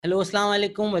Hello, Assalamu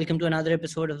alaikum. Welcome to another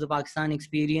episode of the Pakistan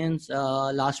Experience.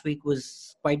 Last week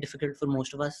was quite difficult for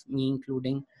most of us, me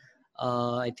including.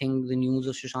 I think the news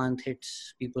of Sushant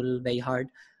hits people very hard.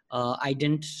 I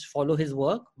didn't follow his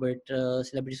work, but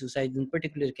celebrity suicide in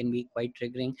particular can be quite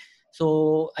triggering.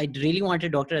 So I really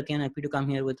wanted Dr. Atia Naqvi to come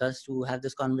here with us to have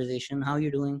this conversation. How are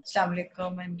you doing? Assalamu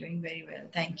alaikum. I'm doing very well.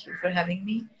 Thank you for having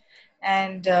me.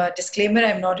 And disclaimer,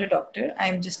 I'm not a doctor.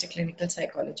 I'm just a clinical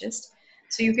psychologist.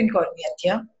 So you can call me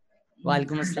Atia.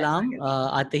 Walaikum assalam.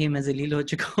 आते ही मैं जलील हो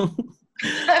चुका हूँ.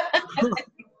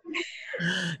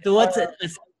 So what's a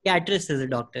psychiatrist as a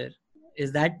doctor?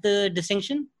 Is that the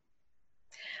distinction?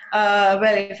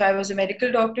 Well, if I was a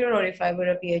medical doctor or if I were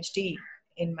a PhD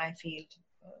in my field,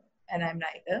 and I'm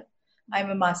neither,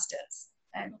 I'm a master's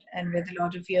and with a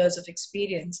lot of years of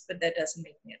experience, but that doesn't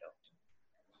make me a doctor.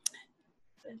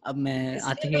 अब मैं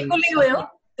आते ही बिल्कुल नहीं हुए हो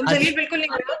तुम जलील बिल्कुल नहीं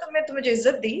हुए हो तुमने तो मुझे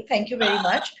इज्जत दी thank you very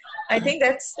much I think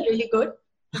that's really good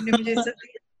तुमने मुझे इज्जत दी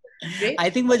ग्रेट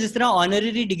आई थिंक वो जिस तरह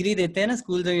ऑनररी डिग्री देते हैं ना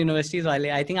स्कूल्स और यूनिवर्सिटीज वाले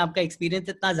आई थिंक आपका एक्सपीरियंस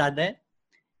इतना ज्यादा है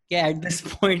कि एट दिस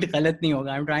पॉइंट गलत नहीं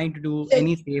होगा आई am trying to do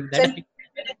any save that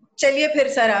चलिए फिर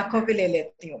सर आंखों पे ले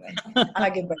लेती हूं मैं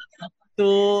आगे बढ़ते हैं So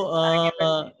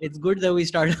it's good that we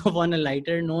start off on a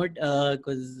lighter note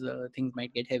because things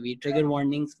might get heavy. Trigger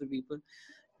warnings for people.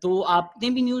 तो आपने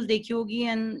भी न्यूज़ देखी होगी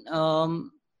and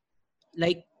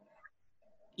like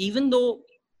even though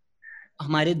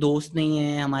हमारे दोस्त नहीं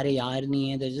हैं हमारे यार नहीं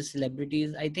हैं they're just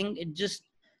celebrities. I think it just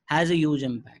has a huge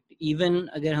impact. Even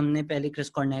अगर हमने पहले क्रिस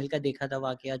कॉर्नेल का देखा था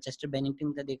वाकया चेस्टर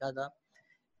बेनिंगटन का देखा था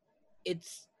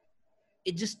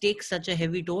it just takes such a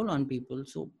heavy toll on people.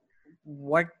 So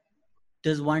what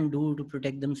does one do to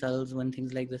protect themselves when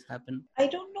things like this happen? I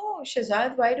don't know,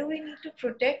 Shazad. Why do we need to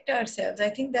protect ourselves? I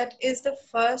think that is the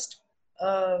first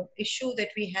issue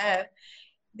that we have,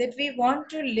 that we want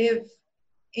to live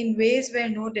in ways where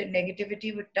no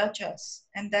negativity would touch us.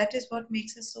 And that is what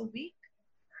makes us so weak.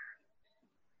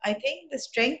 I think the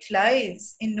strength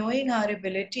lies in knowing our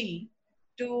ability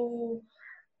to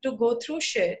go through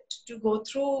shit, to go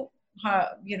through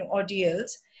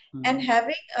ordeals, and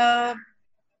having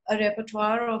a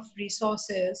repertoire of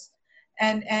resources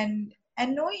and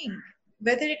knowing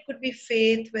whether it could be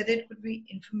faith, whether it could be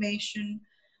information.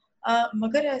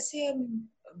 मगर ऐसे हम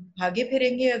भागे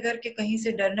फिरेंगे अगर कि कहीं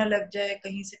से डर ना लग जाए,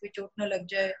 कहीं से कोई चोट ना लग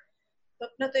जाए, तो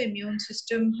अपना तो immune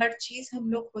system हर चीज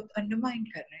हम लोग खुद undermine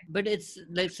कर रहे हैं. But it's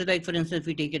like, so like for instance, if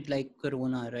we take it like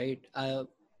Corona, right?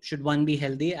 Should one be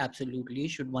healthy? Absolutely.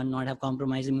 Should one not have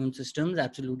compromised immune systems?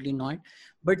 Absolutely not.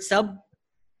 But sub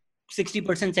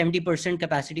 60%, 70%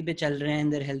 capacity पे चल रहे हैं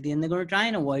and they're healthy and they're going to try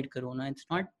and avoid Corona. It's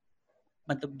not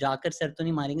मतलब जाकर sir तो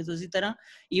नहीं मारेंगे. So उसी तरह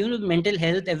even with mental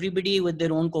health, everybody with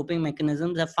their own coping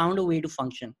mechanisms have found a way to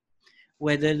function.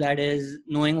 Whether that is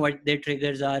knowing what their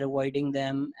triggers are, avoiding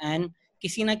them, and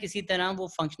किसी ना किसी तरह वो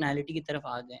फंक्शनैलिटी की तरफ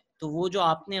आ गए. तो वो जो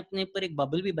आपने अपने पर एक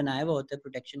बबल भी बनाया हुआ होता है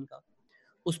प्रोटेक्शन का,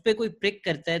 उस पे कोई प्रिक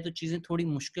करता है तो चीजें थोड़ी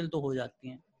मुश्किल तो हो जाती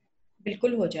हैं.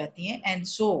 बिल्कुल हो जाती हैं. एंड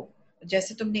सो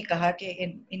जैसे तुमने कहा कि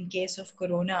इन केस ऑफ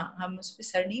कोरोना हम उस पर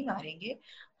सर नहीं मारेंगे,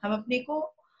 हम अपने को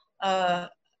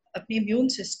अपने इम्यून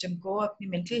सिस्टम को, अपनी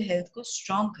मेंटल हेल्थ को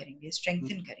स्ट्रॉन्ग करेंगे,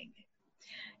 स्ट्रेंथन करेंगे,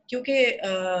 क्योंकि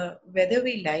whether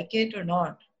we like it or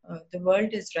not, the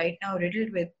world is right now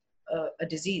riddled with a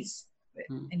disease,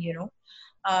 and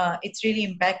it's really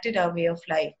impacted our way of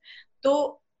life.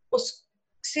 तो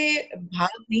उससे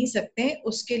भाग नहीं सकते,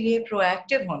 उसके लिए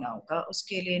प्रोएक्टिव होना होगा,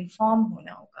 उसके लिए इन्फॉर्म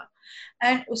होना होगा.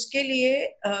 एंड उसके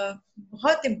लिए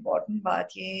बहुत इम्पोर्टेंट बात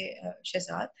ये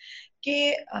शहजाद कि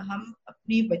हम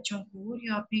अपने बच्चों को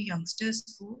या अपने यंगस्टर्स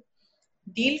को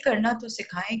डील करना तो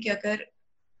सिखाएं कि अगर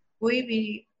कोई भी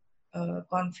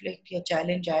कॉन्फ्लिक्ट या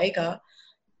चैलेंज आएगा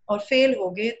और फेल हो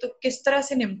गए तो किस तरह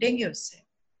से निपटेंगे उससे.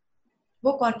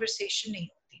 वो कॉन्वर्सेशन नहीं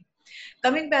होती.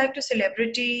 Coming back to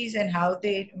celebrities and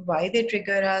why they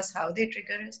trigger us, how they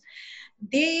trigger us,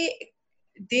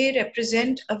 they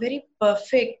represent a very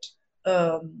perfect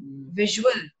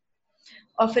visual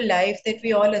of a life that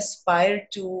we all aspire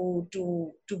to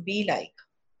be like,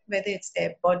 whether it's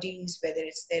their bodies, whether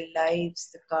it's their lives,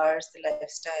 the cars, the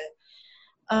lifestyle.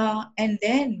 And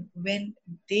then when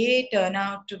they turn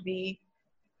out to be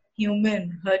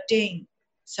human, hurting,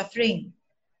 suffering,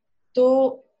 तो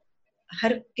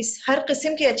हर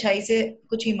किस्म की अच्छाई से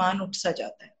कुछ ईमान उठ सा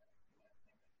जाता है.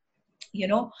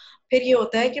 फिर ये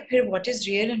होता है कि फिर what is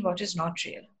real and what is not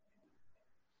real.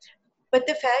 But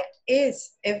the fact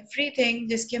is, everything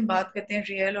जिसकी हम बात करते हैं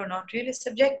real or not real is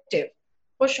subjective.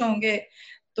 खुश होंगे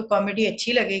तो कॉमेडी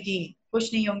अच्छी लगेगी,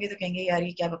 खुश नहीं होंगे तो कहेंगे यार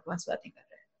ये क्या बकवास बातें कर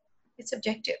रहे हैं. It's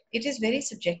subjective. It is very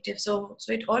subjective. So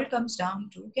it all comes down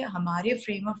to कि हमारे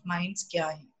frame of minds क्या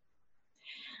है.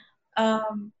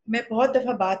 मैं बहुत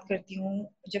दफा बात करती हूँ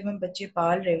जब हम बच्चे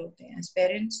पाल रहे होते हैं as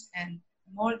parents and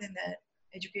more than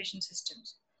that education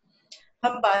systems,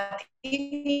 हम बात ही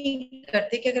नहीं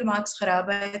करते कि अगर मार्क्स खराब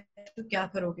आए तो क्या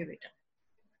करोगे बेटा,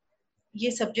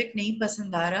 ये सब्जेक्ट नहीं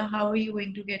पसंद आ रहा, how are you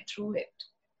going to get through it.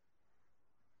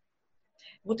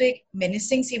 वो तो एक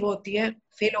मेनिसिंग सी वो होती है,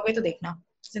 फेल हो गए तो देखना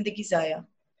जिंदगी जाया।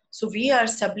 सो we are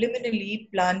subliminally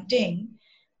planting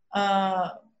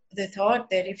the thought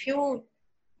that if you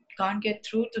can't get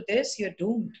through to this, you're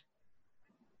doomed.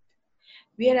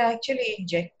 We are actually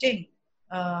injecting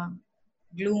uh,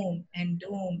 gloom and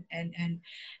doom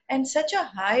and such a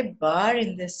high bar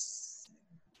in this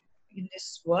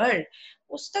world.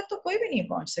 उस तक तो कोई भी नहीं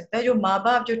पहुंच सकता। जो माँ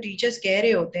बाप, जो टीचर्स कह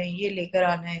रहे होते हैं ये लेकर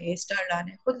आना है, ए स्टार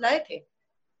लाना है, खुद लाए थे,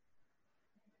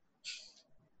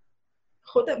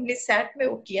 खुद हमने सेट में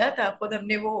वो किया था, खुद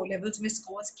हमने वो लेवल्स में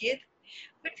स्कोर्स किए थे।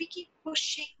 But we keep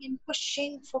pushing and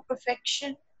pushing for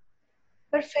perfection.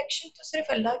 Perfection तो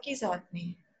सिर्फ अल्लाह की जात में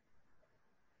है।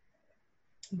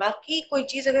 बाकी कोई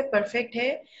चीज अगर परफेक्ट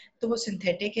है तो वो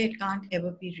सिंथेटिक है, it can't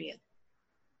ever be real.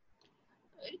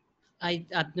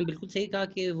 आपने बिल्कुल सही कहा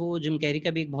कि वो जिम कैरी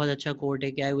का भी एक बहुत अच्छा कोट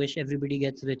है कि I wish everybody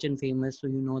gets rich and famous so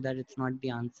you know that it's not the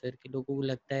answer. कि लोगों को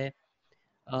लगता है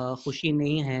खुशी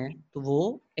नहीं है तो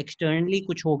वो एक्सटर्नली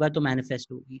कुछ होगा तो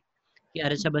मैनिफेस्ट होगी कि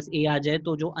अरे अच्छा बस ए आ जाए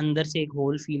तो जो अंदर से एक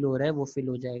होल फील हो रहा है वो फिल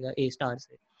हो जाएगा ए स्टार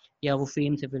से, या वो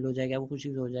फेम से फिल हो जाएगा, वो खुशी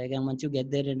से हो जाएगा। Once you get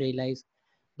there and realise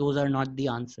those are not the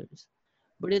answers,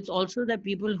 but it's also that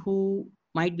people who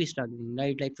might be struggling,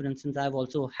 right? Like for instance, I've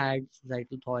also had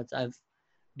suicidal thoughts, I've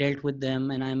dealt with them,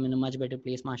 and I'm in a much better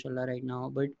place mashallah right now.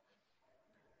 But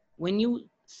when you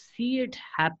see it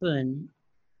happen,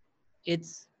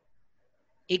 it's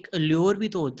एक allure भी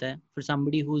तो होता है for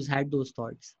somebody who's had those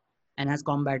thoughts and has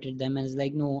combated them and is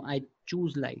like no, I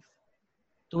choose life.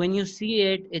 So when you see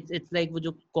it, it's like वो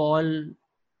जो call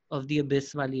of the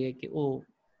abyss वाली है कि oh,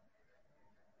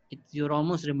 it's you're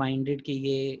almost reminded कि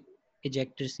ये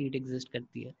ejector seat exist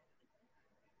करती है.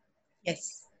 Yes,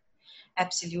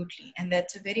 absolutely, and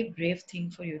that's a very brave thing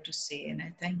for you to say, and I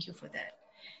thank you for that.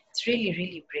 It's really,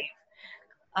 really brave.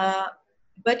 uh,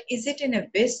 but is it an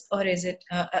abyss or is it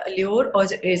a lure or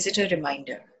is it a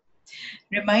reminder?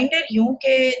 Reminder यूं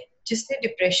के जिसने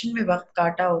depression में वक्त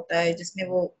काटा होता है, जिसने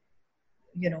वो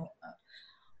you know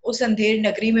उस अंधेर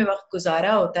नगरी में वक्त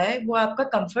गुजारा होता है, वो आपका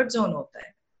कंफर्ट जोन होता है।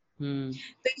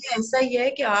 तो ये ऐसा ही है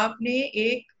कि आपने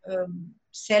एक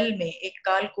सेल में, एक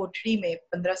काल कोठरी में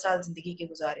 15 साल जिंदगी के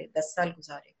गुजारे, 10 साल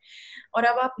गुजारे, और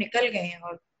अब आप निकल गए हैं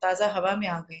और ताजा हवा में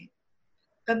आ गए।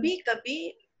 कभी कभी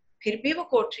फिर भी वो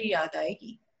कोठरी याद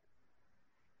आएगी,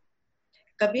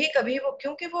 कभी कभी वो,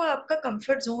 क्योंकि वो आपका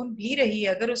कंफर्ट जोन भी रही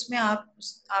है। अगर उसमें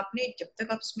आपने जब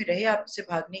तक आप उसमें रहे, आप उससे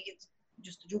भागने की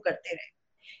जुस्तजू करते रहे,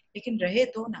 लेकिन रहे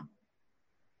तो ना।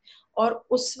 और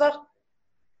उस वक्त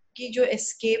की जो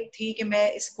एस्केप थी कि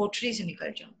मैं इस कोठरी से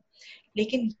निकल जाऊं,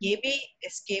 लेकिन ये भी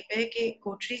एस्केप है कि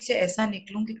कोठरी से ऐसा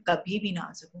निकलूं कि कभी भी ना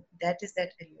आ सकूं। That is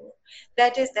that allure,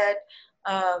 that is that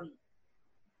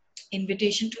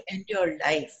invitation to end your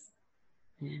life.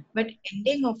 But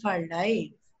ending of our life,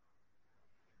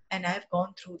 and I've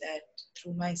gone through that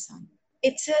through my son.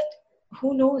 It's a,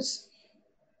 who knows?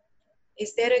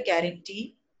 Is there a guarantee?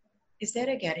 Is there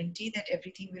a guarantee that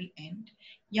everything will end?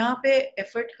 यहाँ पे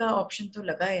effort का option तो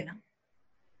लगा है ना,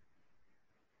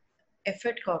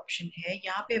 effort का option है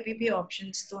यहाँ पे। अभी भी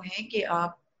options तो हैं कि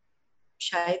आप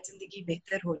शायद जिंदगी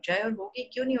बेहतर हो जाए, और होगी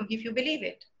क्यों नहीं होगी, if you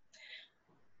believe it.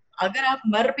 अगर आप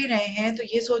मर भी रहे हैं तो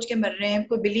ये सोच के मर रहे हैं,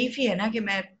 कोई बिलीफ ही है ना कि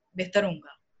मैं बेहतर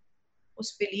हूँगा।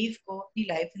 उस बिलीफ को अपनी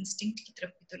लाइफ इंस्टिंक्ट की तरफ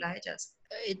भी तो लाया जा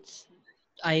सकता है। It's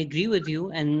I agree with you,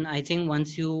 and I think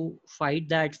once you fight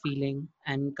that feeling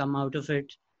and come out of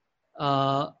it,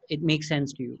 it makes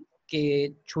sense to you कि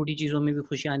छोटी चीज़ों में भी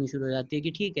खुशी आनी शुरू हो जाती है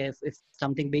कि ठीक है, if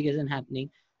something big isn't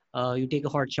happening, you take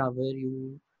a hot shower,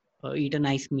 you eat a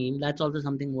nice meal, that's also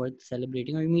something worth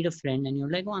celebrating. Or you meet a friend and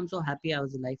you're like, oh, I'm so happy I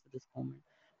was alive for this moment.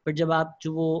 But जब आप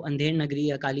जो वो अंधेर नगरी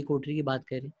या काली कोठरी की बात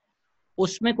करें,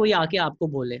 उसमें कोई आके आपको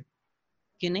बोले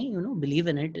कि नहीं, you know, believe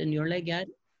in it, and you're like यार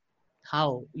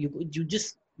how you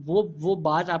just वो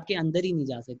बात आपके अंदर ही नहीं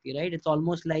जा सकती, राइट? इट्स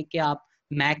ऑलमोस्ट लाइक कि आप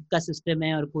मैक का सिस्टम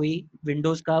है और कोई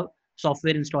विंडोज का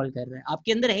सॉफ्टवेयर इंस्टॉल कर रहा है,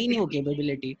 आपके अंदर है ही नहीं वो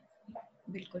कैपेबिलिटी।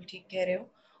 बिल्कुल ठीक कह रहे हो।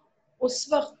 उस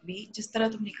वक्त भी जिस तरह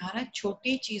तुमने कहा ना,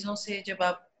 छोटी चीजों से जब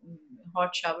आप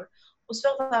हॉट शावर, उस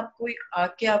वक्त आपको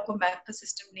आके आपको मैक का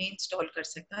सिस्टम नहीं इंस्टॉल कर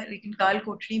सकता, लेकिन काल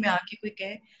कोठरी में आके कोई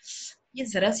कहे ये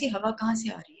जरा सी हवा कहाँ से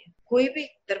आ रही है, कोई भी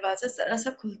दरवाजा जरा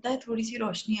सा खुलता है, थोड़ी सी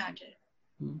रोशनी आ जाए,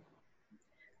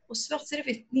 उस वक्त सिर्फ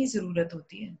इतनी जरूरत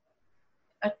होती है,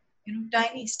 you know,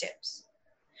 tiny steps.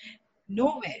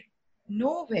 Nowhere,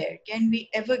 nowhere can we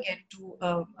ever get to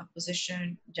a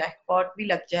position, jackpot भी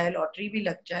लग जाए, लॉटरी भी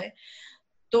लग जाए,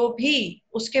 तो भी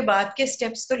उसके बाद के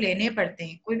स्टेप्स तो लेने पड़ते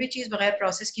हैं. कोई भी चीज बगैर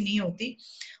प्रोसेस की नहीं होती,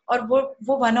 और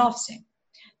वो वन ऑफ्स हैं.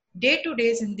 डे टू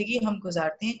डे जिंदगी हम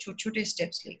गुजारते हैं छोटे छोटे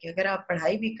स्टेप्स लेके. अगर आप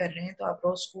पढ़ाई भी कर रहे हैं तो आप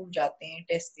रोज स्कूल जाते हैं,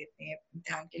 टेस्ट देते हैं,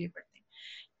 इम्तिहान के लिए पढ़ते हैं.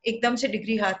 एकदम से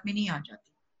डिग्री हाथ में नहीं आ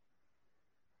जाती.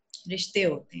 रिश्ते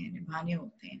होते हैं, निभाने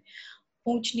होते हैं,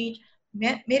 ऊंच नीच.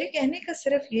 मेरे कहने का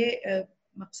सिर्फ ये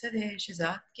मकसद है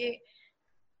शहजाद के,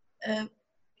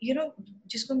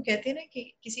 जिसको हम कहते हैं ना कि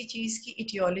किसी चीज की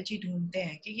इटियोलॉजी ढूंढते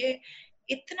हैं कि ये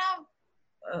इतना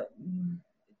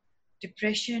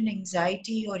डिप्रेशन,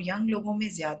 एंजाइटी और यंग लोगों में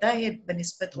ज्यादा है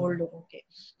बनिस्बत ओल्ड लोगों के.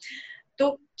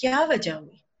 तो क्या वजह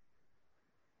हुई,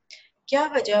 क्या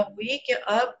वजह हुई कि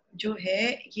अब जो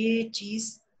है ये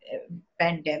चीज,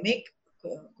 पैंडेमिक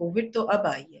कोविड तो अब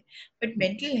आई है, but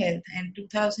mental health and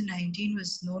 2019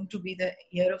 was known to be the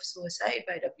year of suicide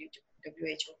by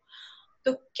WHO.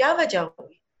 तो क्या वजह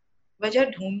हुई? वजह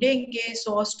ढूंढेंगे,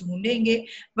 सोर्स ढूंढेंगे,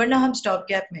 वरना हम स्टॉप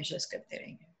गैप मेजर्स करते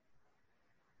रहेंगे.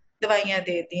 दवाइयां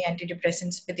दे दी, एंटी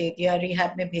डिप्रेसेंट्स पे दे दिया,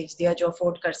 रिहैब में भेज दिया, जो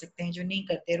अफोर्ड कर सकते हैं, जो नहीं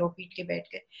करते रो पीट के बैठ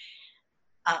गए.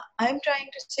 I am trying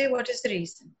to say what is the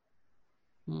reason.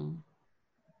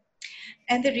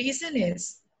 And the reason is,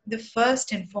 the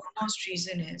first and foremost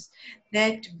reason is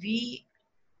that we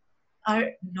are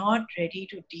not ready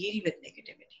to deal with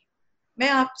negativity. मैं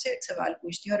आपसे एक सवाल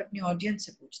पूछती हूँ और अपनी ऑडियंस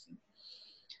से पूछती हूँ.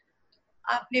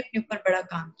 आपने अपने ऊपर बड़ा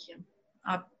काम किया,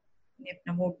 आपने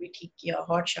अपना मूड भी ठीक किया,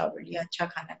 हॉट शावर लिया, अच्छा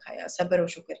खाना खाया, सब्र और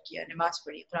शुक्र किया, नमाज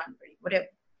पढ़ी, कुरान पढ़ी, whatever.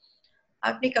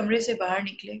 आपने कमरे से बाहर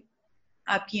निकले,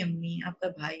 आपकी अम्मी, आपका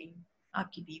भाई,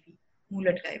 आपकी बीवी मुंह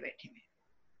लटकाए बैठे हुए.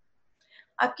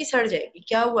 आपकी सड़ जाएगी.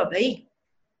 क्या हुआ भाई?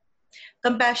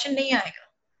 कंपैशन नहीं आएगा.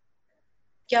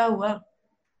 क्या हुआ?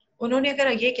 उन्होंने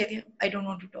अगर ये कह दिया, I don't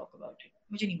want to talk about it,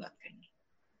 मुझे नहीं बात करनी.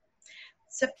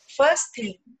 So first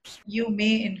thing you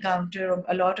may encounter, or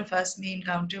a lot of us may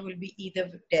encounter, will be either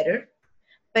terror,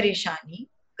 परेशानी,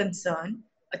 कंसर्न,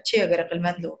 अच्छे अगर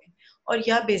अक्लमंद लोग हैं, और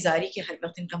या बेजारी के हर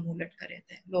वक्त इनका मुंह लटका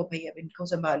रहता है. लो भाई अब इनको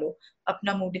संभालो,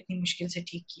 अपना मूड इतनी मुश्किल से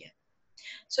ठीक किया.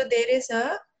 So there is a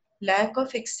lack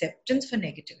of acceptance for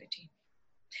negativity.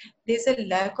 There's a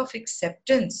lack of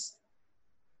acceptance.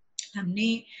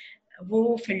 हमने वो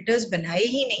फिल्टर्स बनाए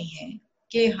ही नहीं है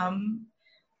कि हम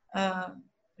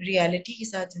रियलिटी के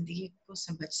साथ जिंदगी को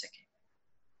समझ सकें.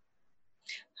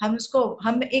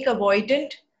 हम एक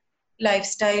अवॉइडेंट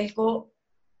लाइफस्टाइल को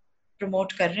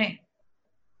प्रमोट कर रहे हैं.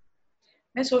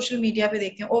 मैं सोशल मीडिया पे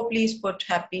देखती हूँ, oh please put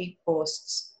happy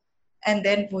posts, and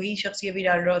then वही शख्स ये भी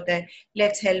डाल रहा होता है,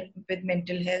 let's help with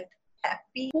mental health.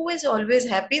 Happy, who is always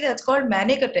happy? That's called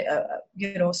manic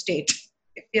state.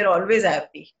 If you are always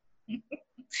happy,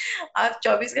 आप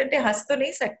 24 घंटे हंस तो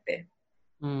नहीं सकते.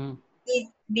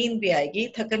 नींद भी आएगी,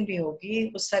 थकन भी होगी,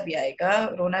 गुस्सा भी आएगा,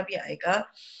 रोना भी आएगा,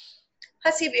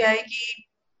 हंसी भी आएगी.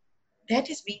 That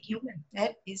is being human.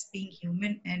 That is being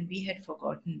human, and we had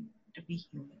forgotten to be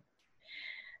human.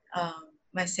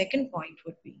 My second point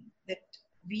would be that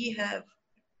we have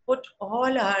put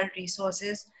all our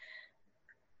resources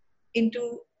into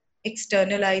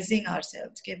externalizing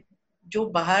ourselves. कि जो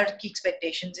बाहर की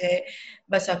expectations है,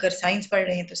 बस अगर science पढ़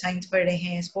रहे हैं तो साइंस पढ़ रहे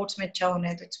हैं, स्पोर्ट्स में अच्छा होना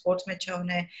है तो स्पोर्ट्स में अच्छा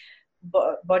होना है,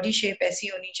 बॉडी शेप ऐसी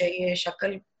होनी चाहिए,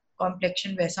 शक्ल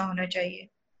कॉम्प्लेक्शन वैसा होना चाहिए.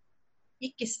 ये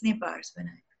किसने पार्ट्स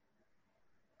बनाए?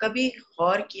 कभी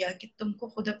गौर किया कि तुमको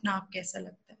खुद अपना आप कैसा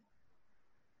लगता है?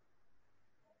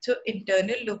 तो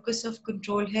इंटरनल लोकस ऑफ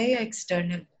कंट्रोल है या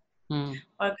एक्सटर्नल?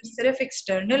 और अगर सिर्फ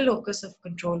एक्सटर्नल लोकस ऑफ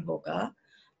कंट्रोल होगा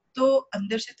तो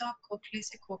अंदर से तो आप खोखले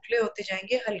से खोखले होते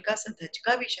जाएंगे. हल्का सा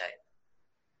धचका भी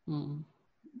शायद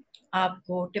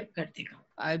आपको टिप कर देगा.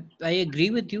 I agree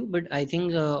with you, but I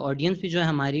think audience भी जो है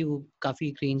हमारी वो काफी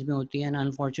रेंज में होती है, and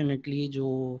unfortunately जो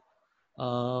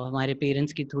हमारे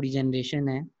पेरेंट्स की थोड़ी जनरेशन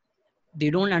है, they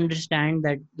don't understand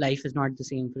that life is not the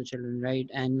same for children, right?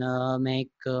 And मैं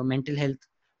एक mental health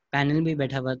पैनल में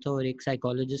बैठा हुआ था और एक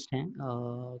साइकोलॉजिस्ट हैं,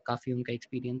 काफ़ी उनका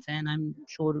एक्सपीरियंस है, एंड आई एम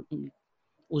श्योर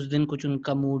उस दिन कुछ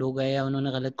उनका मूड हो गया या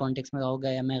उन्होंने गलत कॉन्टेक्स्ट में होगा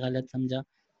या मैं गलत समझा.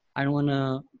 I don't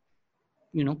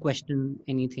want question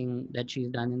anything that she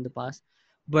is done in the past,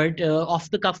 but off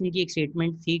the cuff उनकी एक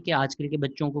स्टेटमेंट थी कि आजकल के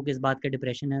बच्चों को किस बात का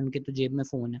डिप्रेशन है, उनके तो जेब में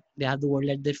फ़ोन है, they have the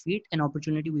world at their feet, an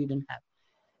opportunity we don't have.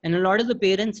 And a lot of the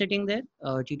parents sitting there,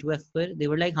 T2F पर, they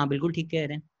were like, हाँ बिल्कुल ठीक कह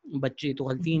रहे हैं, बच्चे तो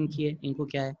गलती इनकी है, इनको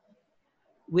क्या है.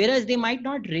 Whereas they might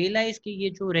not realize कि ये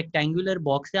जो rectangular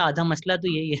box है, आधा मसला तो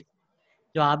यही है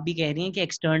जो आप भी कह रही हैं कि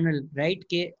external, right?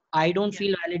 कि I don't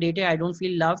feel validated, I don't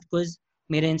feel loved because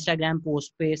मेरे Instagram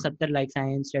post पे 70 likes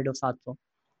आए instead of 700.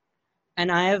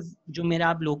 And I have, जो मेरा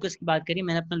आप लोकस की बात करिए,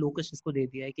 मैंने अपना लोकस इसको दे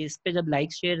दिया है कि इस पे जब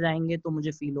लाइक शेयर आएंगे तो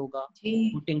मुझे फील होगा,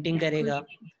 जी वो टिंग टिंग बिल्कुल। करेगा.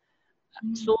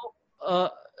 So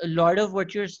lot of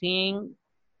what you are saying,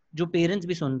 जो पेरेंट्स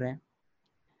भी सुन रहे हैं,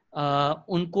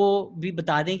 उनको भी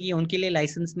बता दें कि उनके लिए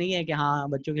लाइसेंस नहीं है कि हाँ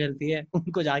बच्चों की गलती है,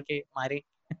 उनको जाके मारे.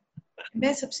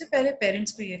 मैं सबसे पहले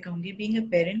पेरेंट्स को ये कहूंगी, being a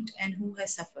parent and who has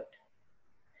suffered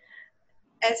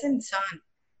as इंसान,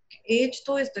 एज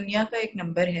तो इस दुनिया का एक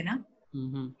नंबर है ना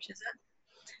Shiza,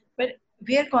 but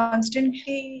we are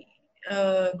constantly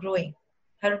growing.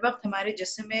 हर वक्त हमारे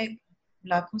जिस्म में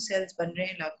लाखों सेल्स बन रहे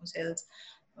हैं, लाखों सेल्स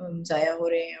जाया हो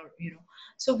रहे हैं, और you know,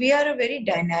 so we are a very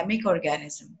dynamic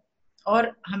organism.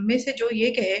 और हम में से जो ये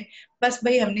कहे बस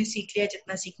भाई हमने सीख लिया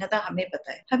जितना सीखना था, हमें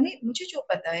पता है, हमें मुझे जो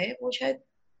पता है वो शायद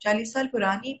 40 साल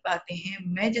पुरानी बातें हैं.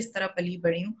 मैं जिस तरह पली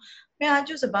बड़ी हूँ, मैं आज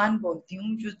जो जबान बोलती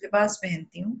हूँ, जो लिबास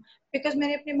पहनती हूँ, बिकॉज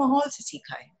मैंने अपने माहौल से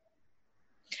सीखा है.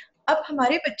 अब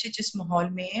हमारे बच्चे जिस माहौल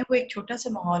में है वो एक छोटा सा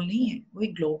माहौल नहीं है, वो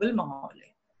एक ग्लोबल माहौल है.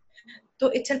 So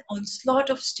it's an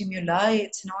onslaught of stimuli,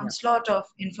 it's an Yeah. onslaught of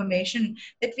information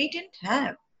that we didn't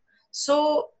have. So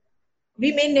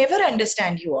we may never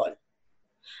understand you all,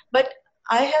 but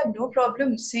I have no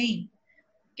problem saying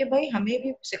कि भाई हमें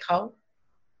भी सिखाओ,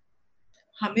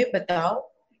 हमें बताओ,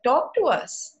 talk to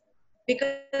us.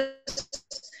 Because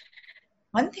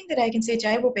one thing that I can say,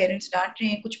 चाहे वो parents डांट रहे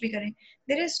हैं, कुछ भी करें,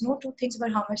 there is no two things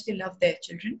about how much they love their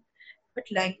children,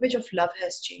 but language of love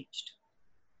has changed.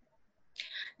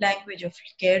 Language of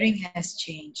caring has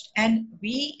changed, and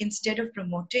we, instead of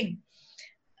promoting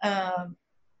um,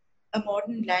 a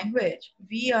modern language,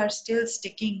 we are still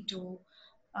sticking to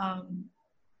a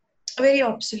very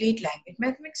obsolete language.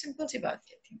 मैं तुम्हें एक simple सी बात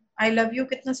कहती हूँ, I love you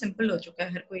कितना simple हो चुका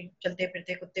है, हर कोई चलते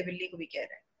फिरते कुत्ते बिल्ली को भी कह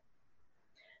रहा है.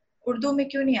 उर्दू में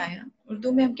क्यों नहीं आया?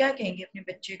 उर्दू में हम क्या कहेंगे अपने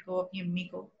बच्चे को, अपनी अम्मी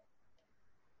को?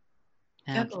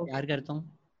 मैं क्या आपसे कहोगे? प्यार करता हूँ.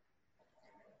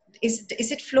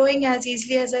 Is it flowing as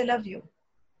easily as I love you?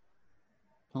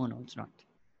 No, no, it's not.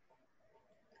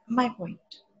 My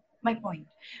point,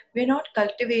 we're not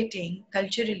cultivating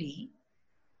culturally.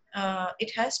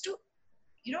 It has to,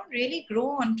 really grow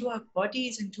onto our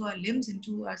bodies, into our limbs,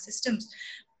 into our systems,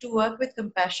 to work with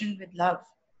compassion, with love.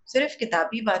 सिर्फ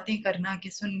किताबी बातें करना कि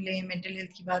सुन ले, mental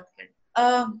health की बात कर,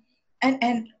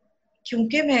 and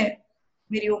क्योंकि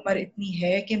मेरी उम्र इतनी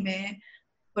है कि मैं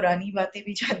पुरानी बातें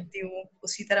भी जानती हूँ,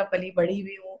 उसी तरह पली बड़ी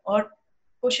हुई हूँ, और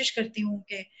कोशिश करती हूँ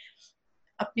कि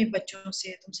अपने बच्चों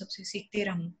से, तुम सबसे सीखते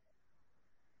रहूं.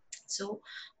 So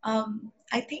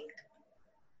I think,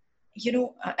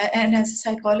 and as a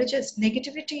psychologist,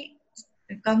 negativity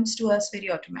comes to us very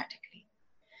automatically.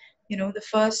 The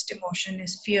first emotion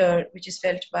is fear, which is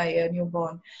felt by a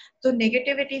newborn. So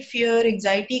negativity, fear,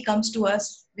 anxiety comes to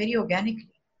us very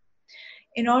organically.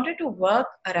 In order to work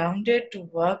around it, to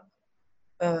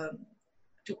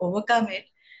overcome it,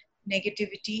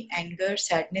 negativity, anger,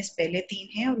 sadness पहले 3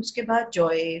 हैं, और उसके बाद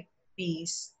joy,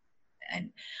 peace, and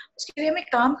उसके लिए हमें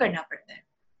काम करना पड़ता है.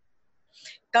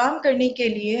 काम करने के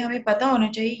लिए हमें पता होना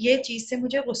चाहिए ये चीज से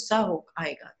मुझे गुस्सा हो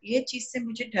आएगा, ये चीज से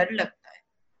मुझे डर लगता है,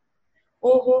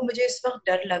 ओहो मुझे इस वक्त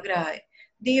डर लग रहा है.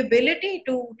 The ability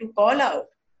to call out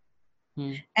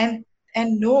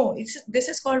and know, this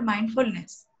is called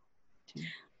mindfulness.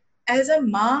 As a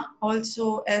माँ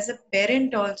also, as a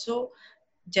parent also,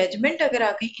 judgement अगर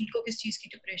आ गई, इनको किस चीज की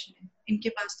डिप्रेशन है, इनके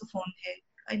पास तो फोन है,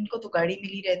 इनको तो गाड़ी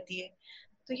मिली रहती है,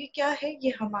 तो ये क्या है?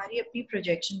 ये हमारी अपनी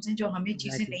प्रोजेक्शंस हैं जो हमें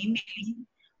चीजें Exactly. नहीं मिली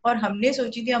और हमने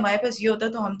सोची थी हमारे पास ये होता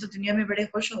तो हम तो दुनिया में बड़े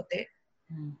खुश होते.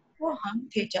 वो हम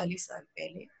थे 40 साल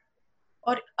पहले,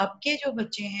 और अब के जो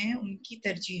बच्चे हैं उनकी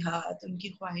तरजीहात, उनकी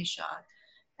ख्वाहिशात,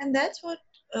 and that's what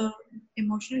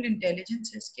emotional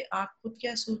intelligence है, कि आप खुद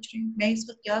क्या सोच रही हूँ, मैं इस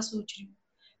वक्त क्या सोच रही हूँ,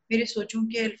 मेरे सोचों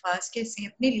के अल्फाज कैसे हैं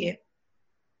अपने लिए,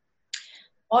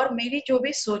 और मेरी जो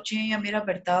भी सोचें या मेरा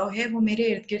बर्ताव है वो मेरे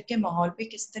इर्द गिर्द के माहौल पे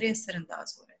किस तरह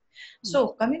असरअंदाज हो रहा है. So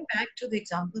coming back to the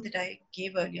example that I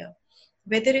gave earlier,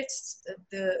 whether it's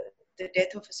the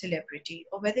death of a celebrity,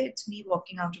 or whether it's me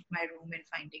walking out of my room and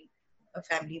finding a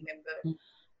family member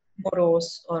morose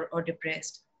or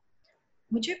depressed,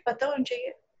 मुझे पता होना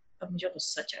चाहिए अब मुझे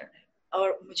गुस्सा चढ़ रहा है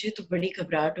और मुझे तो बड़ी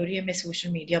घबराहट हो रही है, मैं सोशल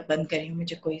मीडिया बंद करी हूँ,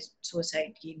 मुझे कोई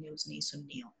सुसाइड की न्यूज नहीं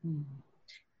सुननी हो.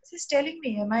 This is telling me,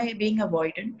 am I being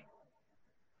avoidant,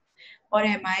 or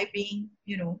am I being,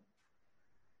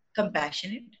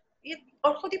 compassionate? ये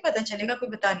और खुद ही पता चलेगा, कोई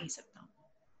बता नहीं सकता.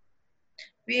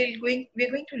 We are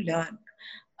going to learn.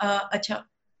 अच्छा,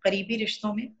 करीबी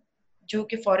रिश्तों में जो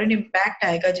कि फॉरेन इम्पैक्ट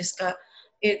आएगा जिसका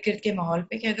इर्द गिर्द के माहौल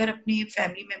पे, कि अगर अपनी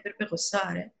फैमिली मेंबर पे गुस्सा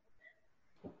आ रहा है,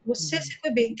 गुस्से से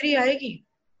कोई बेहतरी आएगी?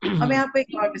 और मैं आपको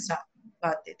एक और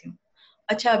बात देती हूँ.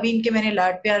 अच्छा अभी इनके मैंने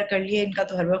लाड प्यार कर लिए, इनका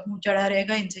तो हर वक्त मुंह चढ़ा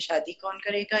रहेगा, इनसे शादी कौन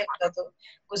करेगा, इनका तो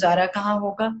गुजारा कहाँ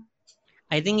होगा.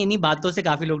 आई थिंक इन्हीं बातों से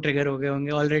काफी लोग ट्रिगर हो गए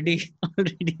होंगे already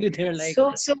already there like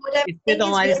So what I'm इससे तो saying is we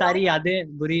हमारी are not. सारी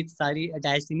यादें बुरी सारी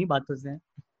अटैच इन्हीं बातों से हैं.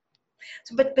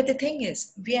 But the thing is,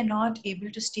 we are not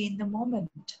able to stay in the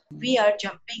moment. We are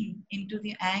jumping into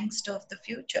the angst of the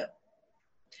future.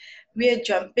 We are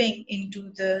jumping into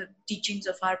the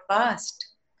teachings of our past.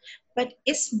 But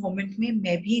इस moment में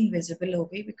मैं भी invisible हो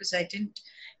गई because I didn't.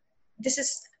 This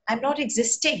is, I'm not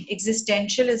existing.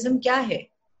 Existentialism क्या है?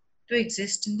 To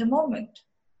exist in the moment.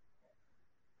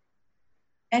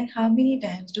 And how many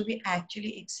times do we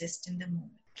actually exist in the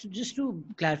moment? Just to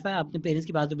clarify, आपने parents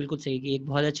की बात तो बिल्कुल सही की. एक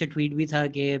बहुत अच्छा ट्वीट भी था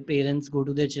कि parents go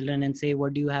to their children and say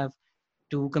what do you have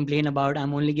to complain about, I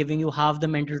am only giving you half the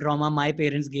mental trauma my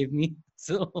parents give me.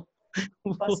 So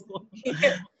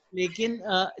लेकिन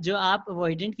जो आप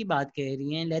अवॉइडेंट की बात कह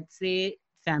रही हैं, लेट्स से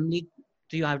फैमिली,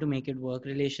 तो you have to make it work,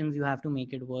 relations you have to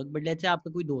make it work, but let's say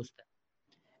आपका कोई दोस्त है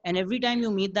and every time you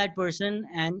meet that person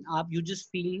and you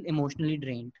just feel emotionally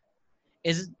drained,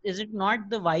 is it not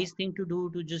the wise thing to do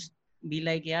to just be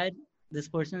like, yeah, this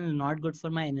person is not good for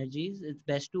my energies, it's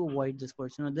best to avoid this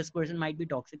person, or this person might be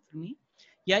toxic for me.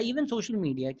 या even social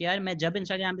media कि यार मैं जब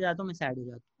Instagram पे जाता हूँ मैं sad हो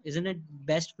जाता हूँ, isn't it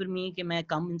best for me कि मैं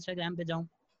कम Instagram पे जाऊँ?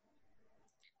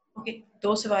 ओके,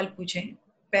 दो सवाल पूछे.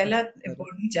 पहला Sorry.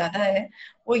 इम्पोर्टेंट ज्यादा है,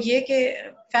 वो ये कि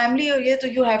फैमिली और ये तो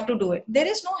you have to do it. There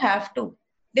is no have to.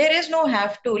 There is no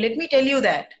have to. Let me tell you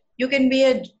that you can be a,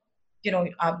 you know,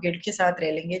 आप गिल्ट के साथ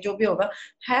रह लेंगे जो भी होगा.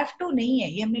 हैव टू नहीं है,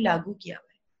 ये हमने लागू किया हुआ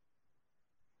है.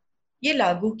 ये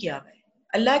लागू किया हुआ है.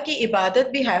 अल्लाह की इबादत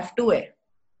भी हैव टू है,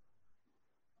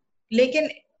 लेकिन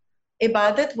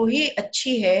इबादत वही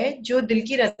अच्छी है जो दिल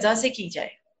की रजा से की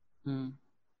जाए.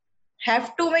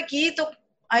 हैव टू में की तो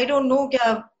आई डोंट नो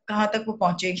क्या कहां तक वो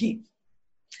पहुंचेगी.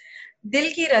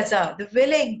 दिल की रजा, the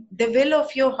willing, the will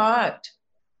of your heart,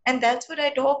 and that's what I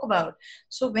talk about.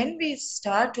 So when we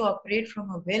start to operate from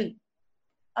a will,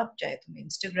 अब चाहे तुम्हें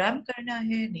इंस्टाग्राम करना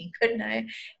है नहीं करना है,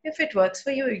 if it works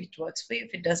for you it works for you,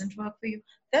 if it doesn't work for you,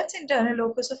 that's internal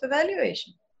locus of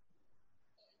evaluation.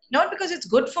 Not because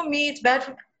it's good for me, it's bad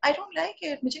for me. I don't like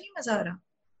it, मुझे नहीं मजा आ रहा.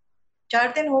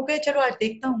 4 दिन हो गए, चलो आज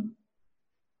देखता हूँ.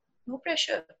 No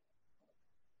pressure.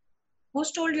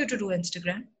 Who's told you to do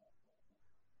Instagram?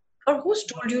 Or who's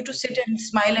told you to sit and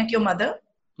smile at your mother?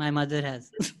 My mother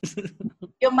has.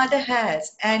 Your mother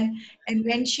has, and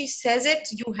when she says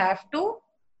it you have to,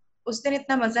 उस दिन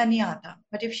इतना मजा नहीं आता.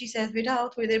 But if she says बेटा आओ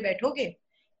थोड़ी देर बैठोगे,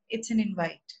 it's an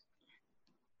invite.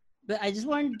 But I just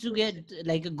want to get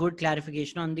like a good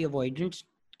clarification on the avoidance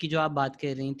की जो आप बात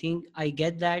कर रही थी. I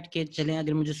get that कि चलें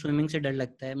अगर मुझे स्विमिंग से डर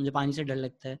लगता है, मुझे पानी से डर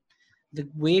लगता है, the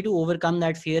way to overcome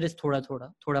that fear is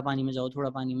थोड़ा पानी में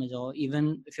जाओ.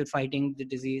 Even if you're fighting the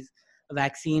disease, a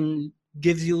vaccine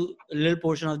gives you a little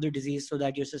portion of the disease so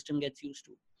that your system gets used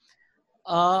to.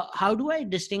 How do I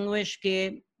distinguish के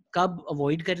कब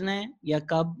avoid करना है या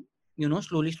कब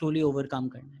slowly overcome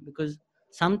करना है? Because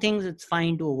some things it's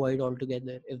fine to avoid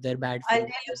altogether if they're bad for I'll you.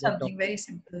 tell you something very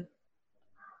simple,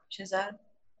 Shahzad.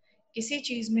 किसी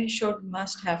चीज में should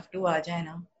must have to आ जाए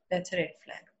ना, that's a red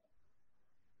flag.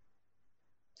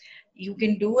 You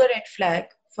can do a red flag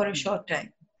for a short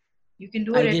time. You can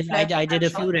do a I red did flag I for did a a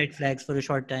short few red flags for a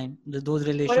short time. Those for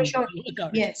a relations short didn't work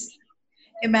out. yes.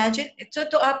 Imagine,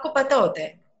 तो आपको पता होता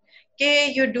है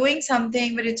कि you're doing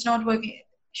something but it's not working.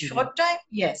 Short time,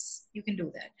 yes, you can do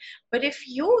that. But if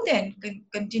you then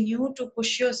continue to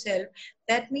push yourself,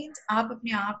 that means आप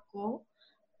अपने आप को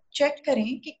चेक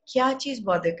करें कि क्या चीज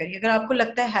बॉदर करिए. अगर आपको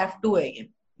लगता है हैव टू है, ये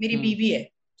मेरी बीवी है,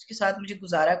 उसके साथ मुझे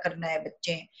गुजारा करना है,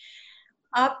 बच्चे हैं,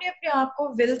 आपने अपने आप को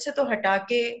विल से तो हटा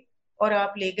के और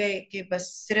आप ले गए कि बस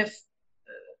सिर्फ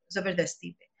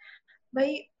जबरदस्ती पे.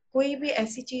 भाई कोई भी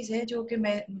ऐसी चीज है जो कि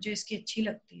मुझे इसकी अच्छी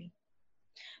लगती है,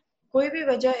 कोई भी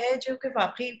वजह है जो कि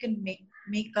वाकई can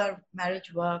make our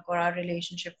marriage work or our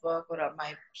relationship work or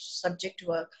my subject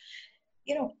work,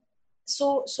 you know.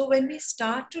 So when we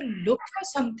start to look for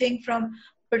something from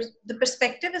the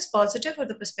perspective is positive or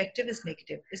the perspective is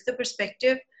negative, is the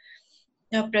perspective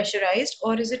pressurized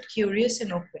or is it curious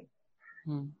and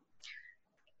open?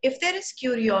 If there is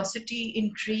curiosity,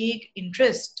 intrigue,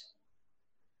 interest,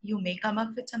 you may come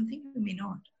up with something, you may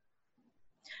not.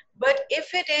 But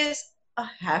if it is a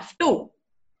have to,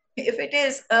 if it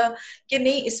is a कि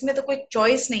नहीं इसमें तो कोई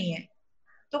choice नहीं है,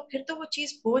 तो फिर तो वो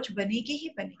चीज बोझ बनेगी ही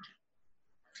बनेगी.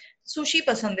 सुशी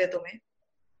पसंद है तुम्हें,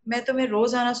 मैं तुम्हें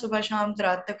रोजाना सुबह शाम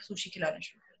रात तक सुशी खिलाना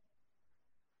शुरू कर.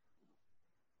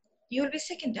 You will be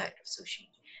sick and tired of sushi.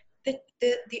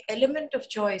 The element of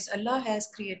choice, Allah has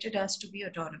created us to be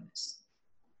autonomous.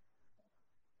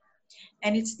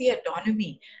 and it's the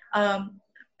autonomy.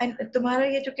 And तुम्हारा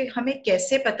ये जो कि हमें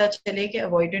कैसे पता चले कि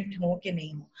avoidant हो कि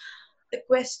नहीं हो,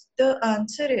 the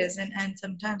answer is, and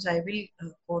sometimes I will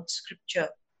quote scripture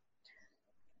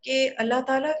कि अल्लाह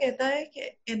ताला कहता है कि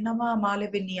इन्नमा अमाल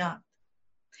बिन्नियात,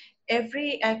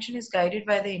 every action is guided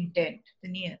by the intent, the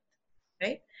niyat,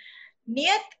 right?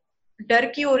 नियत डर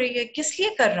की हो रही है, किस लिए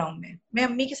कर रहा हूं मैं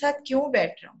अम्मी के साथ क्यों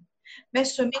बैठ रहा हूँ, मैं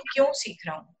स्विमिंग क्यों सीख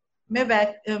रहा हूँ,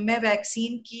 मैं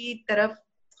वैक्सीन की तरफ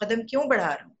कदम क्यों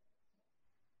बढ़ा रहा हूँ.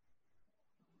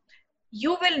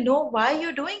 You will know why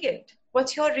you're doing it.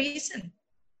 What's your reason?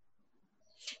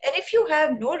 And if you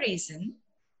have no reason,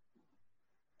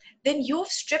 then you've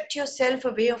stripped yourself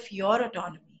away of your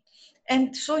autonomy.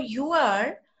 And so you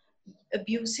are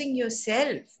abusing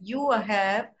yourself. You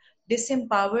have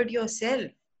disempowered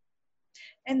yourself.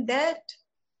 And that,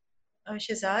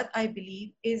 Shazad, I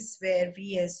believe, is where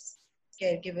we as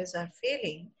caregivers are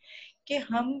failing. कि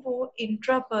हम वो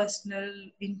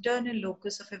intrapersonal internal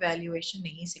locus of evaluation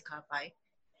नहीं सिखा पाए,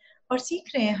 और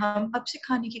सीख रहे हैं, हम अब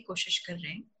सिखाने की कोशिश कर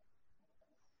रहे हैं.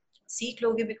 सीख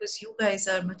लोगे because you guys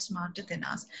are much smarter than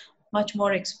us, much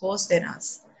more exposed than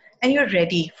us, and you're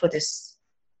ready for this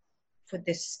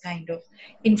kind of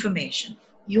information.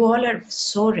 You all are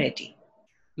so ready.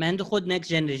 मैंने तो खुद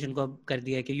नेक्स्ट जनरेशन को अब कर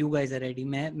दिया कि यू गाइस आर रेडी.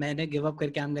 मैंने give up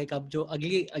करके I'm like अब जो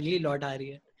अगली लॉट आ रही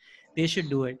है, they should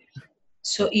do it.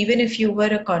 So even if you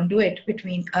were a conduit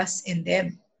between us and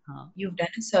them, हाँ, you've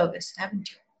done a service,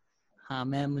 haven't you? हाँ,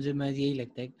 मुझे यही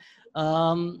लगता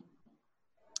है.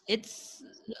 It's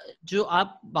जो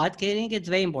आप बात कह रहे हैं कि it's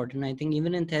very important. I think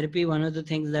even in therapy, one of the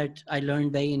things that I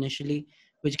learned very initially,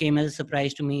 which came as a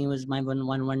surprise to me, was my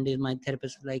one day my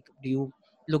therapist was like, do you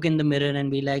look in the mirror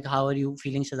and be like, how are you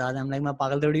feeling, Shazad? I'm like, मैं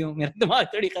पागल थोड़ी हूँ, मेरा दिमाग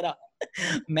थोड़ी खराब,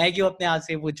 मैं क्यों अपने आप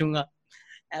से पूछूंगा.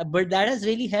 But that has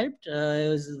really helped. It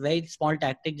was a very small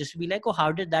tactic just to be like, oh,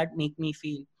 how did that make me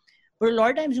feel? But a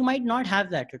lot of times you might not have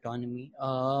that autonomy.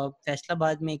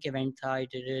 Faisalabad mein ek event tha, I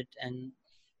did it, and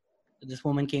this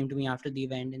woman came to me after the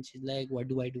event and she's like, what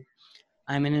do I do?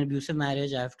 I'm in an abusive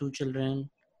marriage, I have 2 children.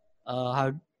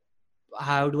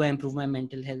 How do I improve my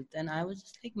mental health? And I was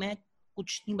just like, मैं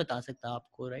कुछ नहीं बता सकता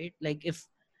आपको, right? Like if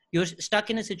you're stuck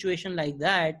in a situation like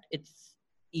that, it's,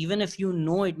 even if you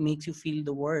know it makes you feel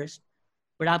the worst,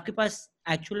 but आपके पास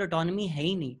actual autonomy है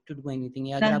ही नहीं to do anything.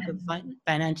 या अगर आपके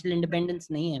financial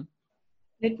independence नहीं है.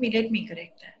 Let me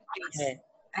correct that, please. है.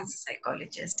 As a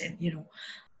psychologist, and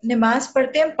नमाज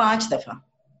पढ़ते हैं 5 दफा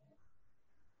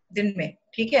दिन में,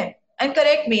 ठीक है? And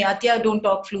correct me, Atia, don't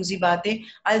talk floozy बातें.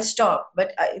 I'll stop,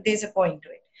 but there's a point to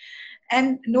it.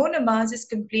 And no namaz is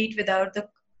complete without the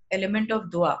element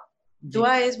of dua.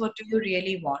 Dua is what do you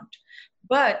really want,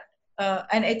 but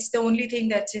and it's the only thing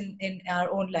that's in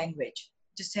our own language,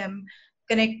 जिससे हम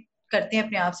connect करते हैं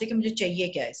अपने आप से कि मुझे चाहिए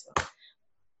क्या इस वक्त.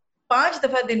 5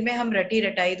 दफा दिन में हम रटी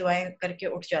रटाई दुआएं करके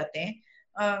उठ जाते हैं.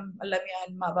 अल्लाह मियां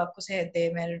माँ बाप को सेहत दे.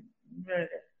 मैं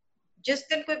जिस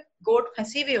दिन कोई गोट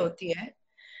फंसी हुई होती है,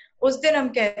 उस दिन हम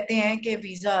कहते हैं कि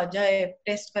वीजा आ जाए,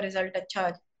 टेस्ट का रिजल्ट अच्छा आ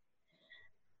जाए.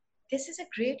 This is a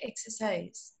great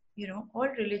exercise. All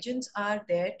religions are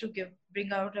there to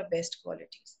bring out our best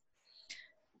qualities.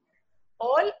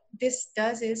 All this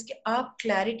does is कि आप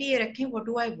clarity ये रखें, what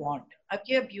do I want? अब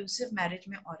ये abusive marriage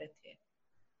में औरत है,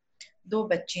 2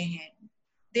 बच्चे हैं,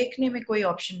 देखने में कोई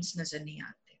options नजर नहीं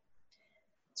आते,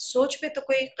 सोच पे तो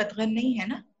कोई कतगन नहीं है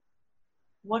ना.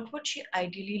 What would she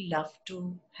ideally love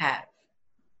to have?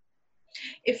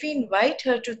 If we invite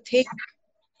her to think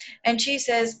and she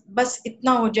says बस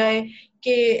इतना हो जाए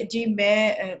कि जी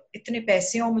मैं इतने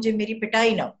पैसे हो, मुझे मेरी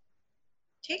पिटाई ना हो,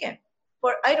 ठीक है?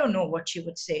 For I don't know what she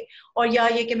would say, और या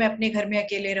ये कि मैं अपने घर में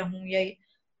अकेले रहूं, या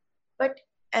but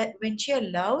when she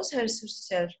allows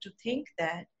herself to think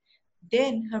that,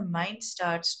 then her mind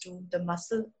starts to, the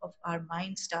muscle of our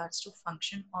mind starts to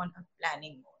function on a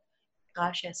planning mode.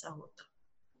 काश ऐसा होता.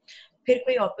 फिर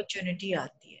कोई opportunity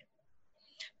आती है,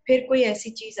 फिर कोई ऐसी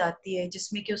चीज आती है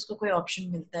जिसमें कि उसको कोई ऑप्शन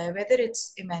मिलता है, whether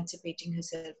it's emancipating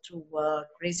herself through work,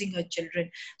 raising her children.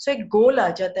 So एक गोल आ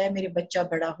जाता है, मेरे बच्चा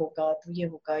बड़ा होगा तो ये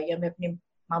होगा, या मैं अपने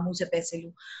मामू से पैसे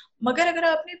लूं. मगर अगर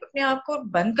आपने अपने आप को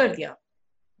बंद कर दिया,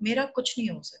 मेरा कुछ नहीं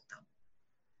हो सकता,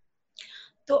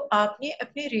 तो आपने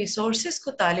अपने रिसोर्सेस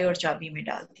को ताले और चाबी में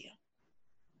डाल दिया.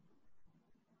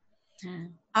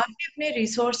 आपने अपने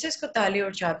रिसोर्सेस को ताले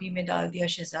और चाबी में डाल दिया,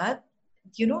 शहजाद.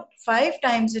 5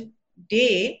 times a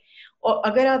day, और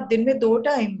अगर आप दिन में 2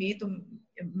 टाइम भी तुम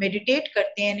मेडिटेट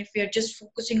करते हैं, if we are just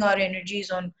focusing our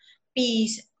energies on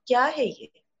peace, क्या है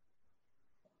ये?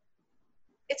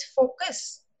 It's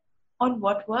focus on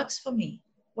what works for me,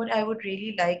 what I would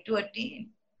really like to attain.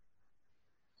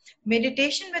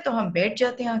 Meditation में तो हम बैठ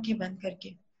जाते हैं आंखें बंद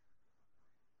करके.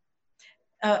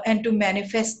 and to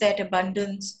manifest that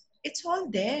abundance. It's all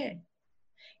there.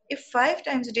 If 5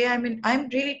 times a day I'm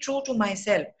really true to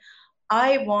myself,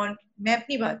 I want, मैं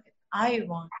अपनी बात, I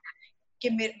want कि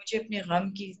मुझे अपने गम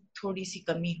की थोड़ी सी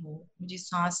कमी हो, मुझे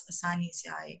सांस आसानी से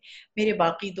आए, मेरे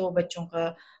बाकी 2 बच्चों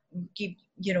का कि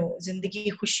जिंदगी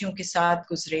खुशियों के साथ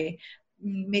गुजरे,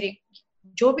 मेरे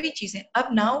जो भी चीजें,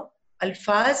 अब नाउ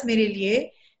अल्फाज मेरे लिए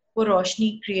वो रोशनी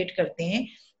क्रिएट करते हैं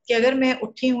कि अगर मैं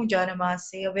उठी हूँ जानमाज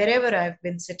से, wherever I've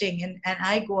been sitting and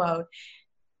I go out,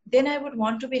 then I would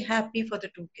want to be happy for the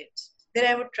 2 kids. Then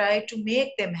I would try to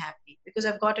make them happy because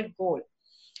I've got a goal.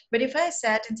 But if I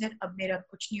sat and said, अब मेरा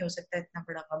कुछ नहीं हो सकता, इतना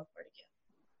बड़ा गम पड़ गया,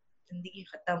 जिंदगी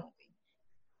खत्म हो गई,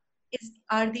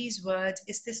 are these words,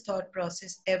 is this thought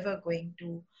process ever going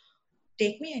to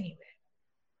take me anywhere?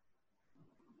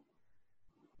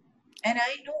 And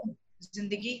I know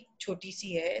जिंदगी छोटी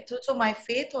सी है, so my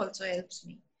faith also helps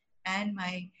me, and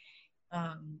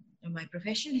my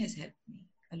profession has helped me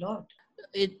a lot.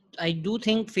 I do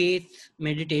think faith,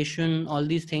 meditation, all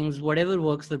these things, whatever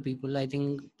works for people. I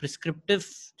think prescriptive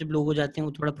जब लोग हो जाते हैं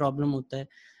वो थोड़ा problem होता है,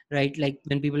 right? Like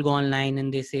when people go online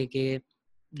and they say कि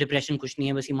depression कुछ नहीं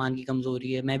है, बस ईमान की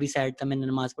कमजोरी है, मैं भी sad था, मैंने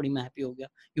नमाज पढ़ी, मैं happy हो गया.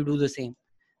 You do the same.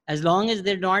 As long as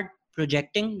they're not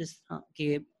projecting this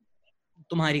कि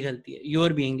तुम्हारी गलती है,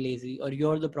 you're being lazy or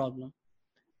you're the problem.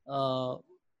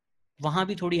 वहाँ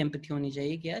भी थोड़ी empathy होनी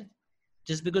चाहिए कि यार,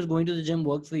 just because going to the gym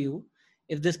works for you,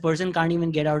 if this person can't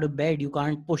even get out of bed, you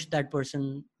can't push that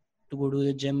person to go to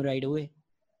the gym right away.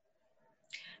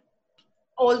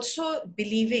 Also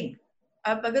believing,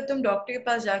 अब अगर तुम doctor के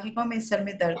पास जाके कहो मेरे sir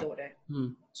में दर्द हो रहा है,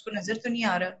 उसको नजर तो नहीं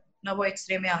आ रहा ना, वो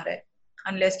एक्सरे में आ रहा है,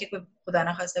 अनलेस कि कोई खुदा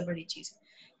ना खास्ता बड़ी चीज,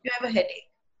 you have a headache,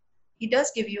 he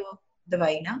does give you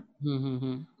दवाई ना,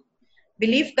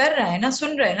 बिलीव कर रहा है ना,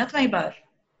 सुन रहा है ना तुम्हारी बात,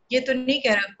 ये तो नहीं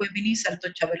कह रहा कोई भी नहीं, सर तो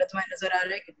अच्छा भला तुम्हारे नजर आ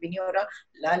रहा है, कुछ भी नहीं हो रहा,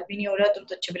 लाल भी नहीं हो रहा, तुम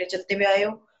तो अच्छे भले चलते हुए आए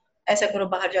हो, ऐसा करो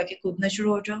बाहर जाके कूदना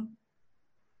शुरू हो जाओ,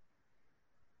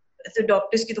 तो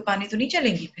डॉक्टर्स की दुकानें तो नहीं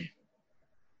चलेंगी फिर.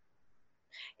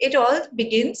 It all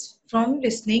begins from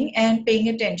listening and paying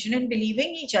attention and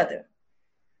believing each other.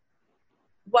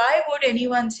 Why would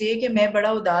anyone say कि मैं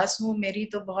बड़ा उदास हूँ, मेरी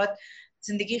तो बहुत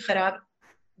जिंदगी खराब?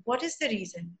 What is the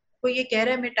reason? कोई ये कह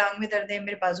रहा है मेरे टांग में दर्द है,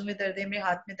 मेरे बाजू में दर्द है, मेरे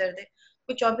हाथ में दर्द है,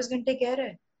 कोई 24 घंटे कह रहा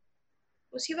है,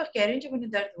 उसी वक्त कह रहे हैं जब उन्हें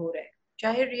दर्द हो रहा है,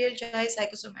 चाहे रियल चाहे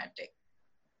psychosomatic.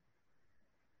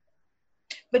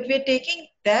 But we're taking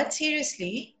that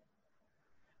seriously,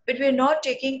 but we're not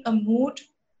taking a mood,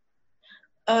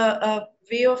 a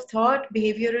way of thought,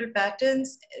 behavioral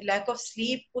patterns, lack of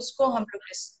sleep, उसको हम लोग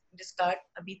discard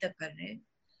अभी तक कर रहे हैं.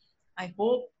 I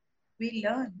hope we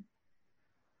learn.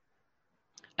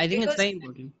 I think Because it's very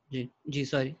important. Ji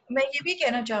sorry. मैं ये भी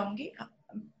कहना चाहूंगी,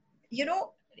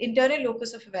 internal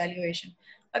locus of evaluation.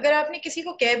 अगर आपने किसी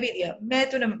को कह भी दिया मैं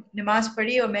तो नमाज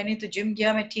पढ़ी और मैंने तो जिम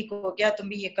गया, मैं ठीक हो गया, तुम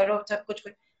भी ये करो, सब कुछ,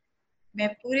 मैं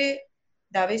पूरे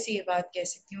दावे से ये बात कह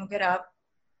सकती हूँ, अगर आप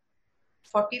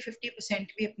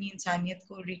 40-50% भी अपनी इंसानियत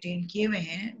को रिटेन किए हुए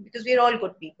हैं, because we are all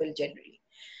good people generally,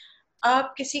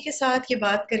 आप किसी के साथ ये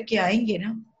बात करके आएंगे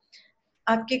ना,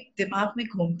 आपके दिमाग में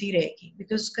घूमती रहेगी,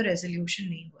 बिकॉज उसका रेजोल्यूशन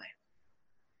नहीं हुआ है.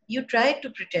 You tried to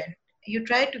pretend, you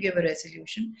tried to give a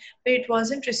resolution, but it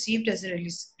wasn't received as a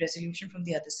resolution from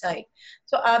the other side.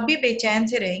 So आप भी बेचैन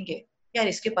से रहेंगे, यार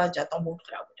इसके पास जाता हूँ मूड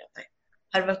खराब हो जाता है,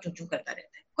 हर वक्त चूचू करता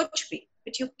रहता है, कुछ भी,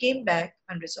 but you came back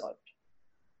unresolved.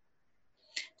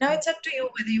 Now it's up to you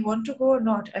whether you want to go or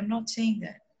not. I'm not saying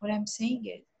that. What I'm saying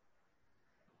is,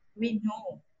 we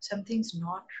know something's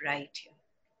not right here.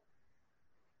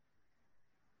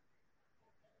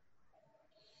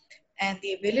 And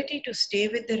the ability to stay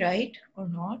with the right or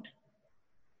not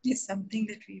is something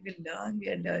that we will learn, we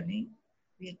are learning,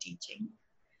 we are teaching.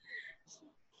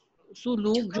 So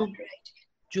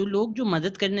लोग जो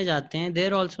मदद करने जाते हैं,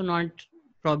 they're also not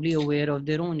probably aware of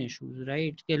their own issues,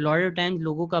 right? कि a lot of times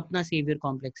लोगों का अपना savior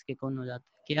complex के कौन हो जाता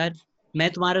है कि यार मैं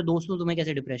तुम्हारा दोस्त हूँ, तुम्हें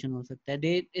कैसे डिप्रेशन हो सकता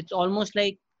है. It's almost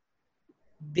like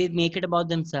they make it about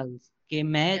themselves कि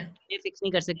मैं ये फिक्स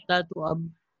नहीं कर सकता, तो अब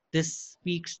this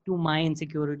speaks to my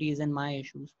insecurities and my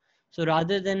issues. So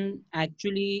rather than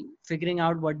actually figuring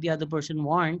out what the other person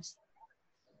wants,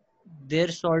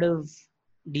 they're sort of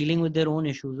dealing with their own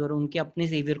issues और उनके अपने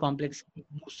savior complex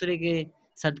दूसरे के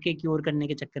सदके क्योर करने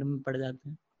के चक्कर में पड़ जाते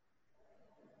हैं.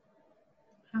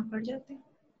 हाँ, पड़ जाते हैं.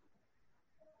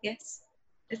 Yes.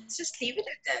 Let's just leave it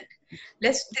at that.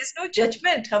 There's no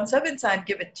judgment. हम सब इंसान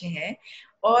के बच्चे हैं,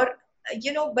 और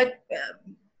but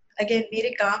again मेरे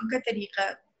काम का तरीका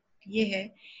ये है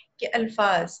कि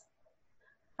अल्फाज,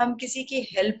 हम किसी की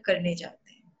हेल्प करने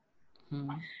जाते हैं,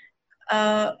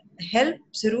 हेल्प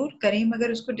जरूर करें,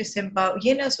 मगर उसको डिसएम्पावर,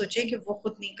 ये ना सोचें कि वो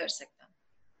खुद नहीं कर सकता.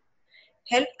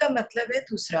 हेल्प का मतलब है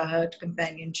दूसरा hurt,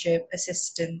 companionship,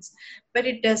 assistance, but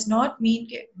it does not mean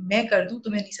कि मैं कर दूं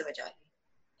तुम्हें नहीं समझ आ रही।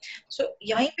 सो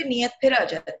यहीं पे नियत फिर आ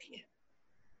जाती है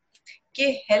कि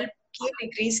हेल्प की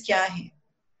डिग्रीज क्या है।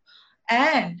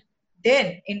 एंड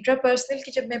देन इंट्रापर्सनल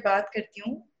की जब मैं बात करती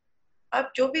हूँ,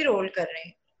 आप जो भी रोल कर रहे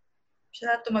हैं,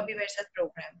 शायद तुम अभी मेरे साथ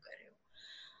प्रोग्राम कर रहे हो,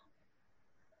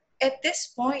 at this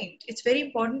point it's very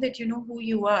important that you know who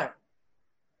you are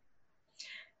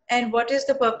and what is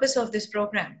the purpose of this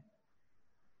program.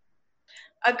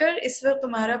 अगर इस वक्त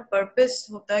तुम्हारा पर्पस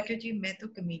होता कि जी मैं तो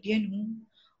कमेडियन हूँ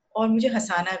और मुझे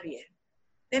हंसाना भी है,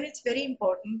 then it's very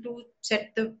important to set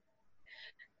the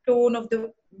tone of the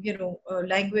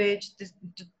language, the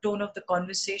tone of the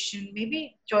conversation, maybe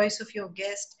choice of your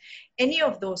guest, any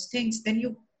of those things, then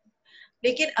you,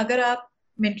 लेकिन अगर आप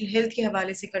मेंटल हेल्थ के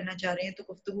हवाले से करना चाह रहे हैं तो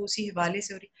गुफ्तगू उसी हवाले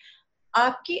से हो रही,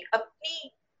 आपकी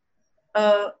अपनी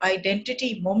identity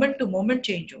moment to moment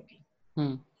change होगी।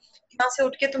 यहाँ से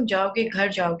उठ के तुम जाओगे,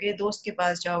 घर जाओगे, दोस्त के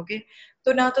पास जाओगे,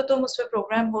 तो ना तो तुम उस पर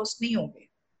प्रोग्राम होस्ट नहीं होगे,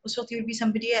 उस वक्त you'll be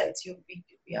somebody else, you'll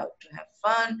be out to have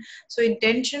fun. So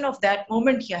intention of that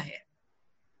moment क्या है,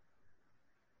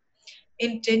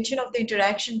 intention of the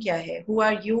interaction क्या है, who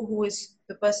are you, who is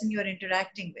the person you are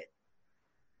interacting with.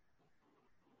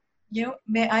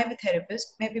 मैं I am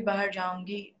therapist, मैं भी बाहर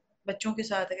जाऊंगी बच्चों के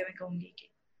साथ, अगर मैं कहूंगी कि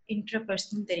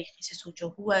इंटरपर्सनल तरीके से सोचो,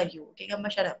 हु आर यू, कहेगा अम्मा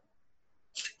shut up,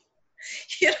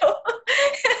 you know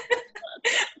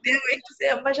they're going to say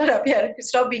amma shut up, yeah,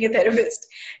 stop being a therapist.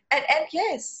 And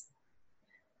yes,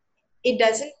 it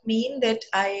doesn't mean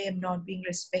that I am not being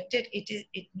respected.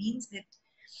 It means that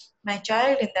my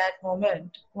child in that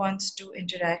moment wants to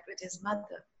interact with his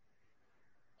mother.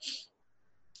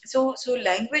 So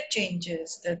language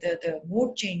changes, the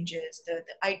mood changes, the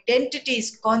identity is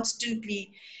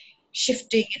constantly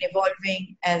shifting and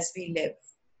evolving as we live.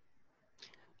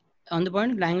 On the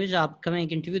point of language, आपका मैं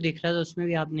एक interview देख रहा था, उसमें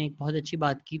भी आपने एक बहुत अच्छी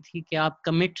बात की थी कि आप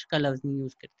कमिट का लफ्ज नहीं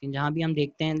यूज करती हैं। जहां भी हम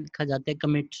देखते हैं लिखा जाता है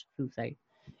कमिट सुसाइड,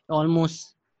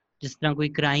 ऑलमोस्ट जिस तरह कोई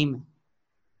क्राइम है।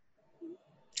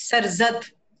 सरजद,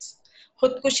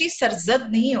 खुदकुशी सरजद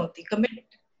नहीं होती।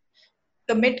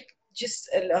 कमिट जिस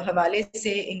हवाले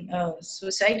से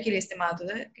सुसाइड के लिए इस्तेमाल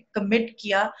होता है, कमिट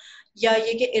किया या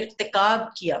ये कि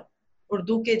इर्तिकाब किया,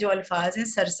 उर्दू के जो अल्फाज हैं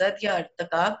सरजद या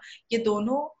इर्तिकाब, ये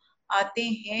दोनों आते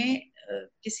हैं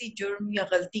किसी जुर्म या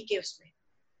गलती के उसमें।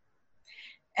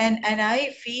 And I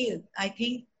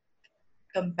think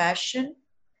compassion,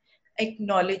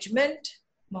 acknowledgement,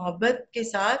 मोहब्बत के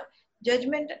साथ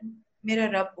जजमेंट, मेरा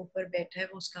रब ऊपर बैठा है,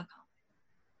 वो उसका काम है,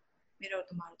 मेरा और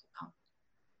तुम्हारा तो काम।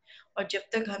 और जब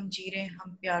तक हम जी रहे हैं,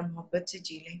 हम प्यार मोहब्बत से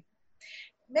जी लें।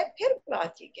 मैं फिर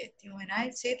बात ये कहती हूँ, and I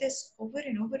say this over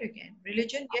and over again,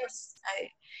 religion, yes,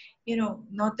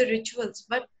 not the rituals,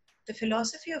 but the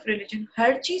philosophy of religion,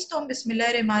 हर चीज तो हम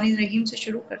बिस्मिल्लाहिर्रहमानिर्रहीम से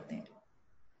शुरू करते हैं।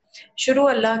 शुरू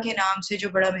अल्लाह के नाम से जो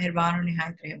बड़ा मेहरबान और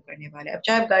निहायत रहम करने वाले। अब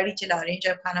चाहे आप गाड़ी चला रहे हैं,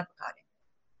 चाहे आप खाना पका रहे हैं,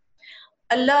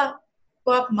 अल्लाह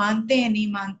को आप मानते हैं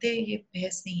नहीं मानते ये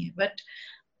बहस नहीं है, but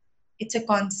it's a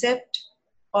concept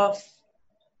of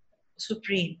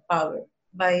supreme power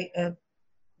by a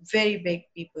very big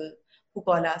people who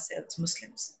call ourselves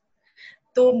Muslims.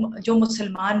 तो जो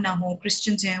मुसलमान ना हो,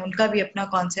 क्रिश्चियंस हैं, उनका भी अपना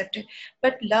कॉन्सेप्ट है,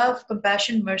 बट लव,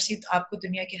 कंपैशन, मर्सी तो आपको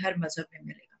दुनिया के हर मजहब में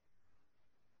मिलेगा।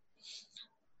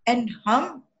 एंड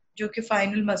हम जो कि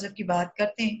फाइनल मजहब की बात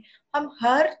करते हैं, हम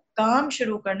हर काम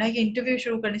शुरू करना, ये इंटरव्यू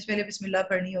शुरू करने से पहले बिस्मिल्लाह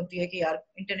पढ़नी होती है कि यार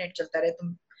इंटरनेट चलता रहे,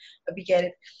 तुम अभी कह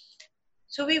रहे।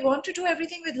 So we want to do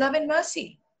everything with love and mercy.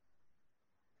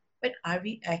 But are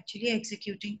we actually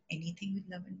executing anything with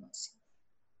love and mercy?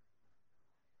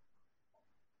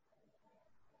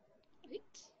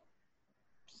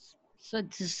 So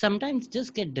sometimes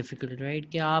just get difficult, right?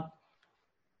 कि आप,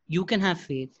 you can have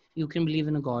faith, you can believe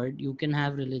in a God, you can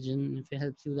have religion, if it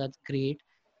helps you, that's great.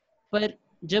 पर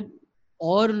जब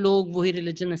और लोग वही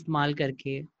religion इस्तेमाल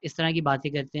करके इस तरह की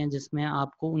बातें करते हैं जिसमें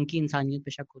आपको उनकी इंसानियत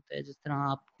पे शक होता है, जिस तरह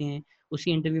आपने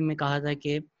उसी इंटरव्यू में कहा था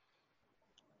कि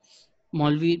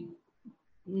मौलवी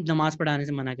नमाज पढ़ाने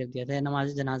से मना कर दिया था, नमाज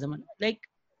जनाजा मना, like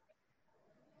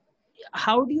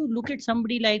how do you look at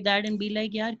somebody like that and be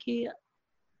like यार कि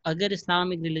अगर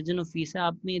इस्लाम एक रिलीजन ऑफ पीस है,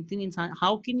 आप में इतनी इंसान,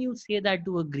 how can you say that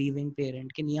to a grieving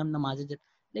parent कि नहीं हम नमाज,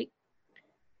 लाइक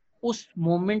उस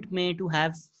मोमेंट में to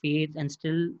have faith and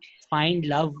still find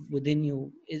love within you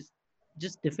is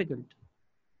just difficult.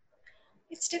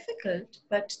 It's difficult,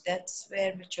 but that's where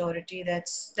maturity,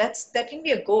 that can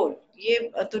be a goal. ये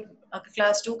तो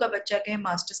class 2 का बच्चा कहे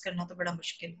मास्टर्स करना तो बड़ा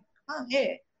मुश्किल है, हाँ है,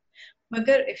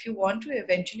 मगर if you want to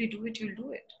eventually do it, you'll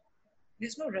do it.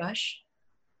 There's no rush,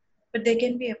 but there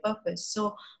can be a purpose. So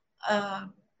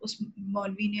उस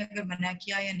मौलवी ने अगर मना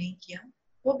किया या नहीं किया,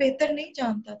 वो बेहतर नहीं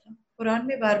जानता था, कुरान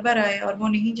में बार बार आए और वो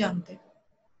नहीं जानते,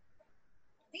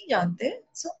 नहीं जानते।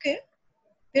 It's okay,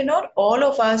 we're not all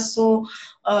of us, so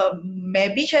मैं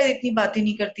भी शायद इतनी बातें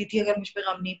नहीं करती थी अगर मुझ पे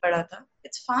गम नहीं पड़ा था.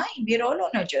 It's fine, we're all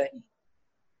on a journey,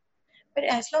 but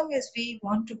as long as we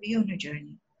want to be on a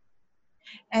journey,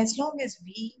 as long as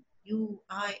we, you,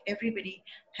 I, everybody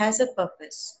has a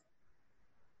purpose,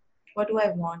 what do I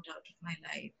want out of my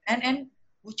life, and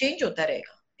वो change होता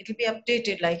रहेगा, it will be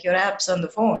updated like your apps on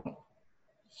the phone.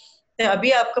 तो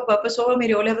अभी आपका purpose होगा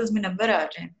मेरे O levels में number आ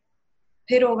जाए,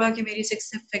 फिर होगा कि मेरी 6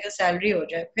 figure salary हो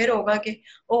जाए, फिर होगा कि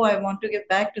oh I want to give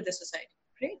back to the society.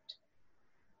 Great,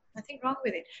 nothing wrong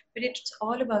with it, but it's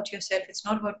all about yourself, it's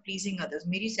not about pleasing others.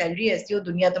 मेरी सैलरी ऐसी हो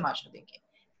दुनिया तमाशा देखे,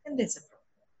 and there's a problem.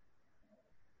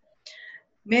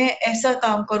 मैं ऐसा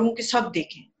काम करूं कि सब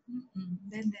देखें,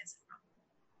 then there's a problem.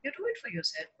 You do it for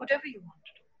yourself, whatever you want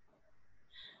to do.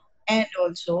 And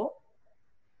also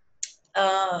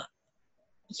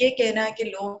ये कहना है कि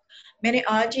लोग, मैंने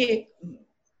आज ही एक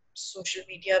सोशल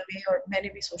मीडिया पे, और मैंने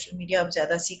भी सोशल मीडिया अब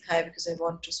ज्यादा सीखा है because I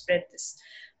want to spread this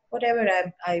whatever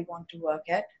I want to work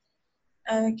at,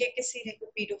 कि किसी ने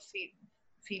को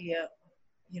pedophilia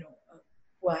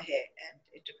हुआ है, and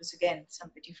it was again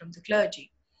somebody from the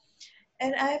clergy,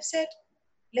 and I have said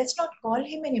let's not call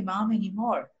him an imam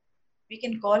anymore, we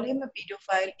can call him a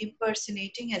pedophile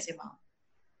impersonating as imam,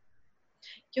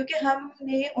 क्योंकि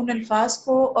हमने उन अल्फाज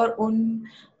को और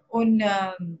उन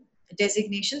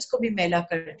डेजिग्नेशंस को भी मैला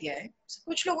कर दिया है.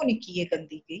 कुछ लोगों ने की है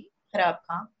गंदी की खराब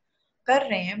काम कर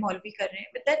रहे हैं, मौलवी कर रहे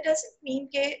हैं, but that doesn't mean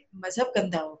के मजहब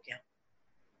गंदा हो गया.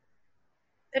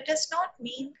 That does not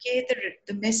mean के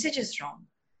the message is wrong.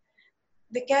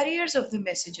 The carriers of the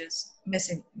message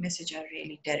are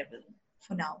really terrible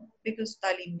for now because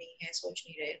तालीम नहीं है, सोच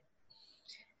नहीं रहे.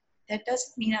 That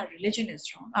doesn't mean our religion is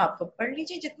wrong. आप पढ़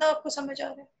लीजिए जितना आपको समझ आ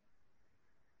रहा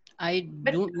है.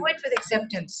 But do it with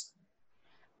acceptance.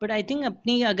 But I think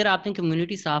अपनी अगर आपने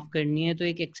कम्युनिटी साफ करनी है तो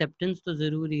एक एक्सेप्टेंस तो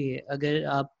जरूरी है. अगर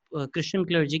आप क्रिश्चियन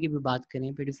क्लर्जी की भी बात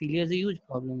करें, paedophilia is a huge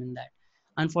problem in that.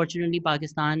 Unfortunately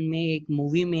Pakistan में एक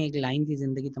मूवी में एक लाइन थी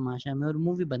जिंदगी तमाशा में, और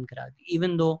मूवी बंद करा दी.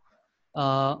 इवन दो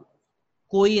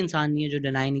कोई इंसान नहीं है जो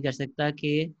डिनाई नहीं कर सकता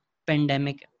कि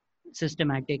पेंडेमिक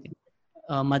सिस्टमैटिक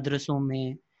मदरसों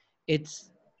में इट्स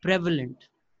प्रेवलेंट.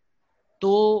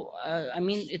 तो I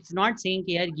mean it's not saying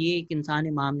कि यार ये एक इंसान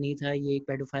इमाम नहीं था, ये एक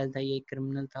पेडोफाइल था, ये एक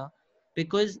क्रिमिनल था,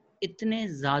 बिकॉज इतने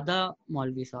ज़्यादा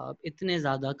मौलवी साहब, इतने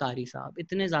ज़्यादा कारी साहब,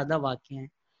 इतने ज़्यादा वाक़े हैं.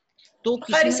 तो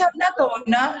किसी कारी ना, साहब ना कहो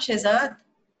ना शहजाद,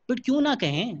 बट क्यों ना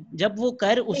कहें जब वो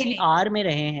कर नहीं उसी नहीं, आर में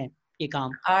रहे हैं ये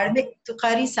काम. आड़ में तो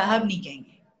कारी साहब नहीं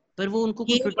कहेंगे. पर वो उनको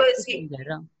कोई He प्रोटेक्ट was तो नहीं कर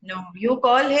रहा. no, you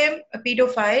call him a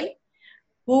pedophile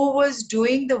who was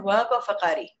doing the work of a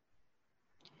qari.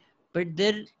 But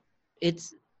there,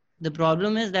 it's the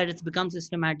problem is that it's become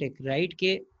systematic, right? कि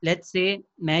let's say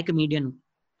मैं कमेडियन हूँ,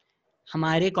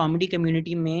 हमारे comedy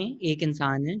community में एक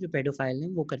इंसान है जो पेडोफाइल है,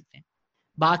 वो करते हैं.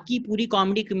 बाकी पूरी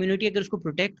कॉमेडी कम्युनिटी अगर उसको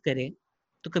प्रोटेक्ट करे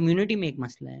तो कम्युनिटी में एक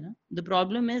मसला है ना. द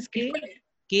प्रॉब्लम है बिल्कुल.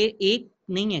 कि एक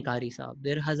नहीं है कारी साहब,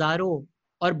 देर हजारों,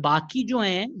 और बाकी जो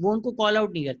हैं वो उनको कॉल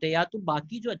आउट नहीं करते. या तो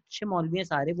बाकी जो अच्छे मौलवी हैं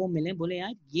सारे वो मिलें, बोले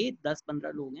यार ये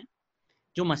 10-15 लोग हैं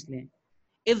जो मसले हैं.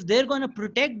 If they're going to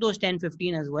protect those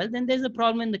 10-15 as well, then there's a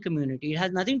problem in the community. It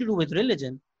has nothing to do with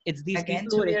religion. It's these Again,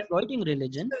 people who are exploiting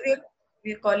religion.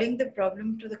 we are calling the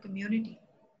problem to the community.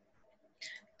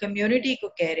 Community को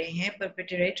कह रहे हैं,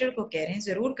 perpetrator को कह रहे हैं,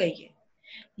 जरूर कहिए,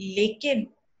 लेकिन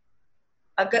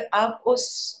अगर आप उस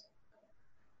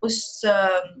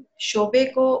शोबे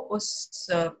को, उस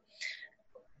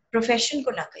प्रोफेशन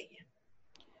को ना कहिए.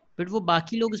 But वो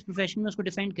बाकी लोग इस प्रोफेशन में उसको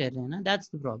डिफेंड कर रहे हैं ना. That's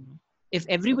the problem. If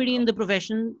everybody in the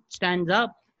profession stands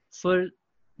up for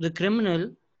the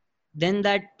criminal, then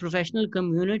that professional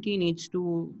community needs to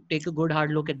take a good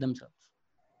hard look at themselves.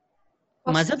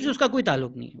 मजहब से उसका कोई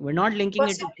ताल्लुक नहीं. We're not linking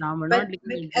it to Islam. We're not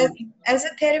linking it to... as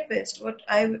a therapist, what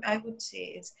I would say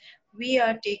is we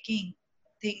are taking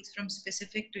things from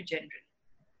specific to general.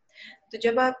 तो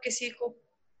जब आप किसी को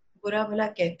बुरा भला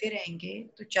कहते रहेंगे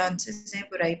तो चांसेस हैं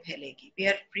बुराई फैलेगी. We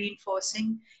are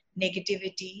reinforcing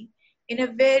negativity in a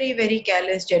very very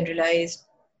careless generalized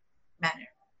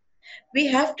manner. We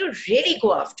have to really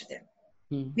go after them.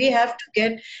 We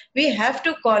have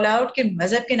to call out कि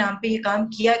मजहब के नाम पे ये काम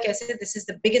किया कैसे. This is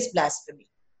the biggest blasphemy.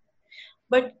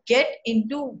 But get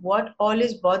into what all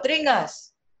is bothering us.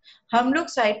 हम लोग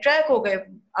साइड ट्रैक हो गए.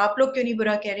 आप लोग क्यों नहीं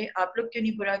बुरा कह रहे, आप लोग क्यों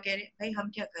नहीं बुरा कह रहे. भाई हम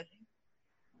क्या कर रहे हैं,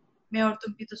 मैं और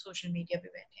तुम भी तो सोशल मीडिया पे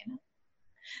बैठे हैं ना.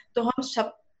 तो हम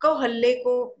सबको हल्ले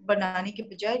को बनाने के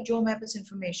बजाय जो हमारे पास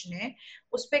इंफॉर्मेशन है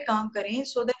उस पे काम करें,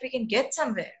 so that we can get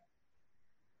somewhere.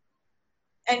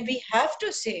 And we have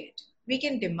to say it. We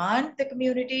can demand the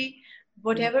community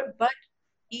whatever, but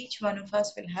each one of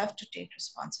us will have to take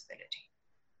responsibility.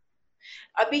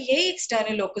 अभी यही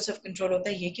एक्सटर्नल लोकस ऑफ कंट्रोल होता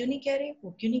है, ये क्यों नहीं कह रहे,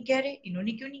 वो क्यों नहीं कह रहे,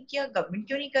 इन्होंने क्यों नहीं किया, गवर्नमेंट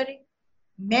क्यों नहीं कर रही।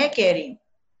 मैं कह रही हूँ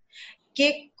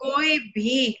कि कोई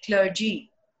भी क्लर्जी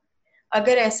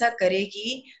अगर ऐसा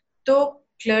करेगी तो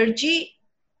क्लर्जी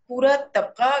पूरा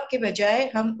तबका के बजाय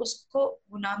हम उसको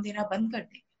वो नाम देना बंद कर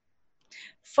देंगे.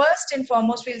 First and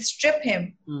foremost, we'll strip him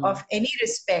of any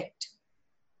respect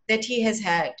that he has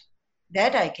had.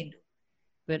 That I can do.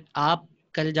 फिर आप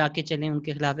कल जाके चलें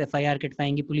उनके खिलाफ एफआईआर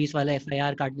कटवाएंगे, पुलिस वाला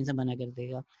एफआईआर काटने से मना कर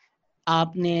देगा.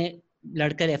 आपने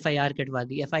लड़कर एफआईआर कटवा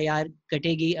दी, एफआईआर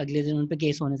कटेगी, अगले दिन उन पे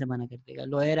केस होने से मना कर देगा,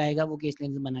 लॉयर आएगा वो केस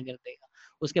लेने से मना कर देगा,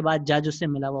 उसके बाद जज उससे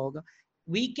मिला हुआ होगा.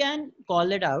 We can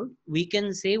call it out, we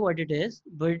can say what it is,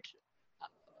 but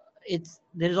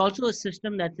there is also a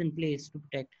system that's in place to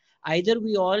protect. Either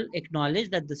we all acknowledge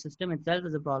that the system itself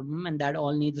is a problem and that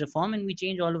all needs reform and we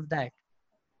change all of that.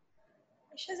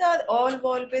 Shahzad, all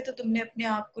wall पे तो तुमने अपने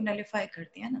आप को nullify कर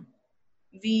दिया ना.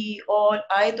 We all,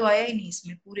 आए तो आया ही नहीं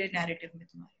इसमें पूरे नैरेटिव में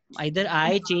तुम्हारे. Either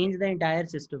I change the entire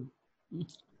system.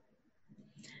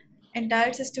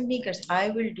 Entire system नहीं कर सकते. I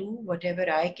will do whatever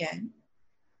I can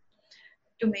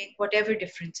to make whatever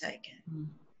difference I can.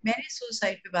 मैंने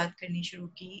सुसाइड पे बात करनी शुरू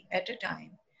की at a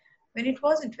time when it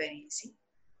wasn't very easy.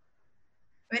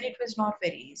 When it was not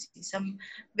very easy. Some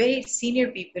very senior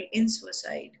people in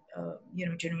suicide,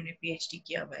 जिन्होंने PhD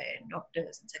किया हुआ है,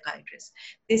 doctors and psychiatrists,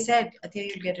 they said, Atia,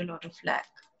 you'll get a lot of flack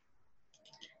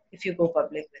if you go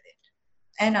public with it.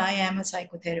 And I am a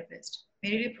psychotherapist.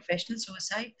 मेरे लिए professional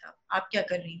suicide था. आप क्या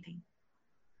कर रही थी?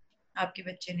 आपके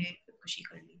बच्चे ने खुदकुशी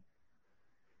कर ली.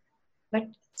 But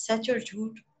सच और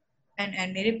झूठ,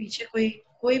 and मेरे पीछे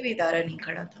कोई भी इदारा नहीं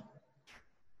खड़ा था.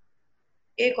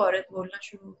 एक औरत बोलना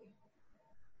शुरू हो गई.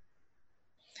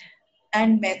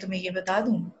 एंड मैं तुम्हें ये बता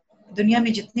दूं, दुनिया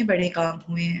में जितने बड़े काम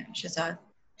हुए हैं शहजाद,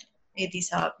 एदी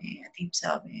साहब हैं, अतीब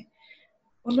साहब हैं,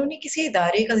 उन्होंने किसी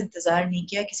इदारे का इंतजार नहीं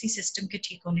किया, किसी सिस्टम के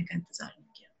ठीक होने का इंतजार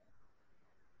नहीं किया.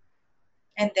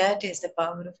 And that is the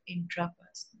power of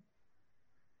intrapersonal.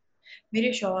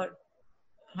 मेरे शौहर,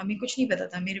 हमें कुछ नहीं पता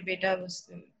था. मेरे बेटा was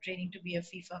training to be a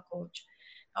FIFA coach,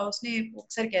 और उसने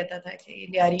अक्सर कहता था कि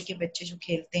लियारी के बच्चे जो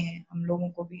खेलते हैं, हम लोगों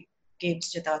को भी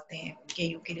गेम्स जिताते हैं,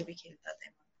 केयू के लिए भी खेलता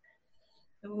था.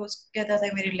 तो वो कहता था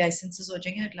मेरे लाइसेंसेस हो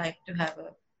जाएंगे, I'd like to have a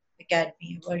academy,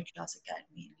 a world class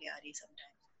academy in Lyari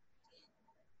sometime.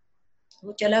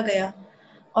 वो चला गया,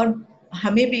 और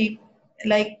हमें भी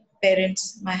like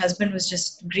parents, my husband was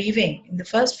just grieving in the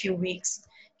first few weeks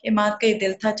कि माँ का ये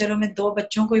दिल था, चलो मैं 2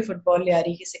 बच्चों को ही फुटबॉल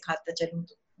लियारी के सिखाता चलूं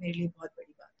तो मेरे लिए बहुत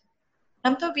बड़ी बात है.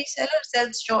 हम तो we sell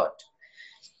ourselves short.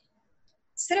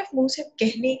 सिर्फ मुंह से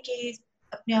कहने की,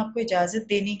 अपने आप को इजाजत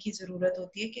देने की जरूरत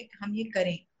होती है कि हम ये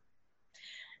करें.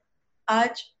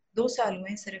 आज 2 साल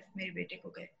हुए सिर्फ मेरे बेटे को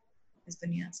गए इस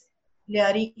दुनिया से.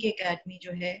 लियारी की एकेडमी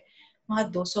जो है, वहाँ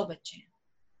 200 बच्चे हैं.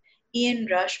 इयन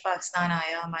रश पाकिस्तान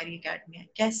आया, हमारी एकेडमी है.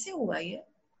 कैसे हुआ ये?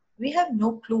 We have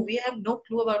no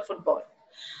clue about football.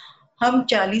 हम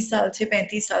 40 साल से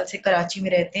 35 साल से कराची में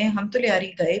रहते हैं, हम तो लियारी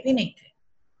गए भी नहीं थे.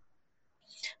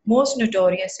 Most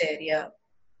notorious area.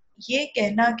 ये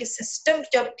कहना कि सिस्टम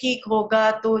जब ठीक होगा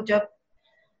तो जब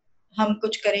हम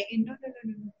कुछ करेंगे, नो,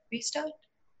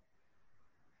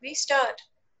 we start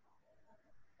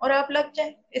और आप लग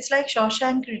जाए. It's like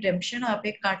Shawshank Redemption. आप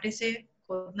एक कांटे से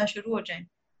खोदना शुरू हो जाए.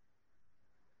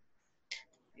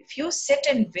 If you sit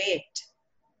and wait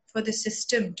for the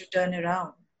system to turn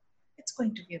around, it's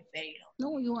going to be a very long.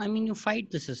 No, you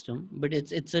fight the system, but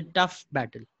it's a tough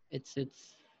battle. It's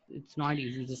not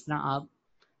easy. जिस तरह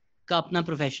आपका अपना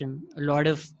profession, a lot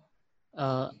of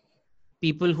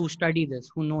people who study this,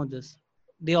 who know this,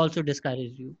 they also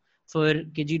discourage you for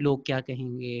कि जी लोग क्या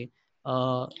कहेंगे.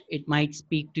 It might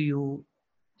speak to you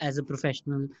as a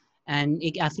professional. And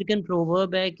एक African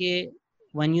proverb है कि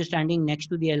when you're standing next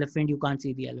to the elephant, you can't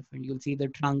see the elephant. You'll see the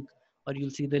trunk or you'll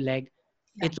see the leg.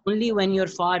 Yeah. It's only when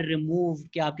you're far removed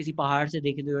कि आप किसी पहाड़ से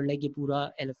देखें तो you're like ये पूरा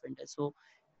elephant है. So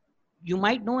you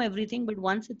might know everything, but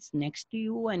once it's next to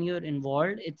you and you're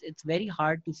involved, it's very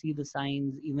hard to see the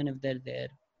signs, even if they're there.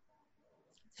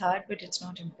 It's hard, but it's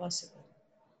not impossible.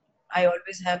 I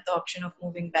always have the option of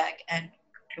moving back and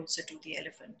closer to the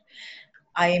elephant.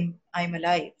 I'm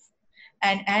alive.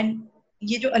 And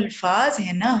ये जो अल्फाज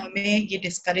है ना, हमें ये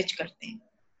discourage करते हैं.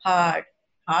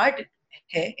 Hard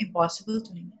है, इम्पॉसिबल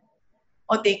तो नहीं है.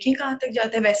 और देखें कहाँ तक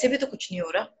जाता है. वैसे भी तो कुछ नहीं हो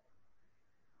रहा,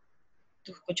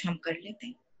 तो कुछ हम कर लेते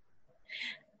हैं.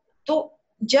 तो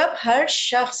जब हर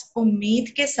शख्स उम्मीद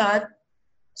के साथ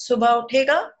सुबह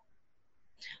उठेगा,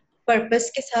 पर्पस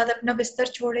के साथ अपना बिस्तर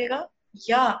छोड़ेगा,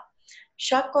 या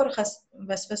शक और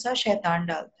वसवसा शैतान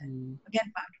डालता है.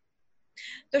 अगेन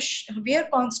तो we are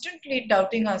constantly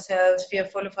doubting ourselves,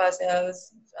 fearful of ourselves,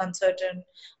 uncertain,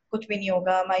 कुछ भी नहीं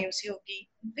होगा, मायूसी होगी,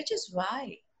 which is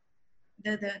why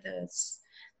the the the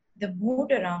the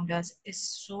mood around us is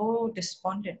so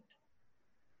despondent.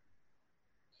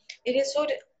 It is so.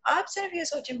 आप सिर्फ ये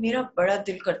सोचें, मेरा बड़ा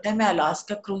दिल करता है मैं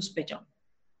अलास्का क्रूज पे जाऊं,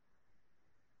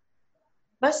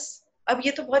 बस। अब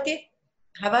ये तो बहुत ही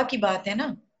हवा की बात है ना,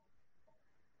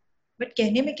 बट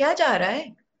कहने में क्या जा रहा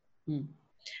है।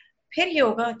 फिर ये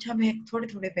होगा, अच्छा मैं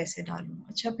थोड़े थोड़े पैसे डालूं,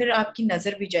 अच्छा फिर आपकी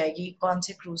नजर भी जाएगी कौन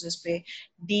से क्रूजेस पे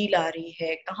डील आ रही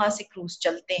है, कहाँ से क्रूज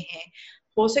चलते हैं।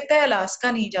 हो सकता है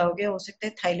अलास्का नहीं जाओगे, हो सकता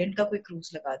है थाईलैंड का कोई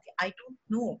क्रूज लगा दे, I don't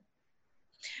know.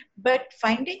 But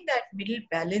finding that middle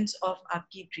balance of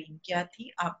आपकी ड्रीम क्या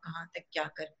थी, आप कहाँ तक क्या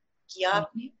कर किया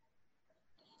आपने,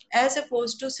 एज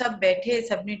अपोज टू सब बैठे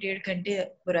सबने 1.5 घंटे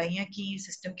बुराइयां की,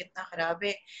 सिस्टम कितना खराब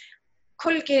है,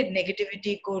 खुल के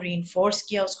नेगेटिविटी को रीइंफोर्स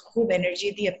किया, उसको खूब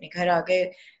एनर्जी दी, अपने घर आ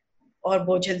गए और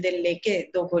बोझल दिल लेके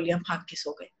 2 गोलियां भाग के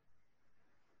सो गए।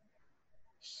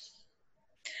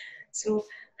 सो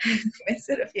मैं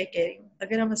सिर्फ ये कह रही हूँ,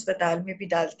 अगर हम अस्पताल में भी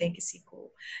डालते हैं किसी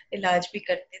को, इलाज भी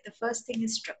करते हैं, the first thing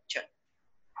is structure.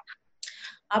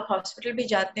 आप हॉस्पिटल भी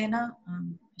जाते हैं ना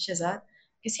शहजाद,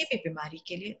 किसी भी बीमारी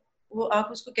के लिए, वो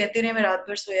आप उसको कहते रहे मैं रात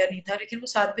भर सोया नहीं था, लेकिन वो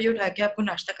 7 बजे उठा के आपको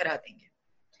नाश्ता करा देंगे,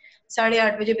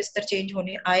 8:30 बजे बिस्तर चेंज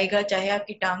होने आएगा, चाहे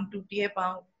आपकी टांग टूटी है,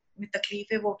 पाँव में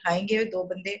तकलीफ है, वो उठाएंगे 2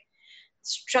 बंदे।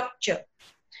 Structure,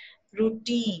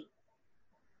 routine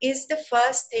is the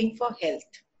first thing for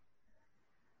health.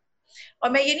 और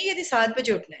मैं ये नहीं कहती 7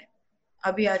 बजे उठना है,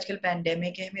 अभी आजकल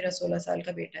पैंडेमिक है, मेरा 16 साल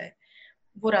का बेटा है,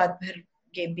 वो रात भर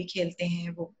गेम भी खेलते हैं,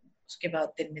 वो उसके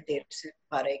बाद दिन में देर से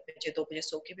 12-1 बजे 2 बजे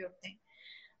सो के भी उठते हैं।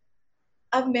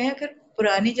 अब मैं अगर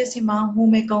पुरानी जैसी माँ हूं,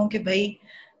 मैं कहूँ कि भाई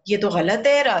ये तो गलत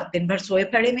है, रात दिन भर सोए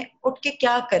पड़े में उठ के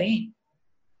क्या करें,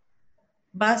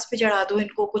 बांस पे चढ़ा दो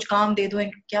इनको, कुछ काम दे दो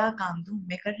इनको, क्या काम दूं,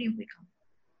 मैं कर रही हूँ कोई काम,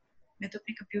 मैं तो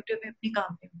अपने कंप्यूटर में अपने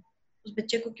काम पे हूँ, उस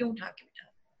बच्चे को क्यों उठा के बिठा,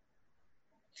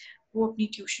 वो अपनी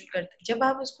ट्यूशन करता है। जब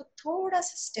आप उसको थोड़ा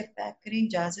सा स्टेप बैक करें,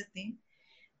 इजाजत दें,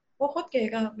 वो खुद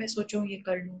कहेगा मैं सोचूं ये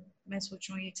कर लूं, मैं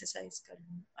सोचूं ये एक्सरसाइज कर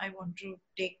लूं, I want to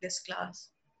take this class.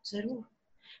 जरूर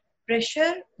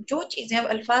प्रेशर, जो चीजें अब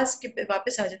अल्फाज के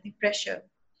वापस आ जाती हैं, pressure,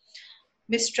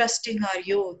 mistrusting our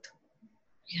youth,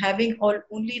 having all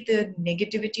only the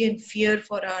negativity and fear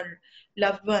for our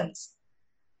loved ones,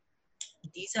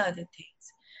 these are the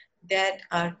things that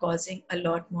are causing a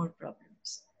lot more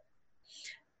problems.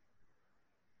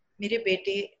 मेरे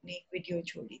बेटे ने एक वीडियो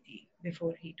छोड़ी थी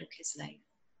before he took his life,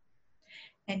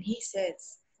 and he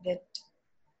says that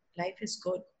life is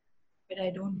good, but I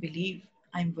don't believe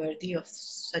I'm worthy of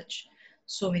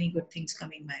so many good things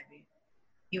coming my way.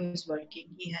 He was working,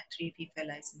 he had 3 FIFA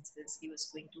licenses, he was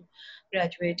going to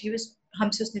graduate, he was,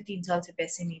 हमसे उसने 3 साल से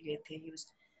पैसे नहीं लिए थे, he was,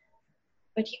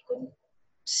 but he couldn't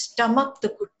stomach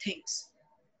the good things.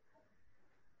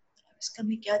 इसका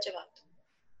मैं क्या जवाब दूं?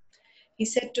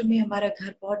 He said to me, हमारा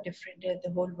घर बहुत different है,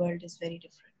 the whole world is very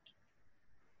different.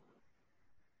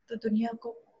 तो दुनिया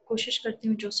को कोशिश करती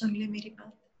हूँ जो सुन ले मेरी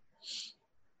बात,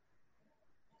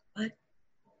 but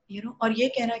you know, और ये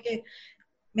कहना कि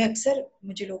मैं अक्सर,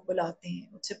 मुझे लोग बुलाते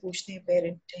हैं, मुझसे पूछते हैं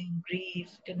parenting,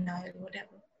 grief, denial,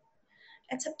 whatever,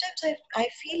 and sometimes I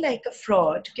feel like a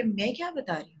fraud कि मैं क्या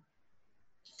बता रही हूँ,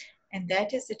 and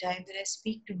that is the time that I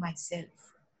speak to myself,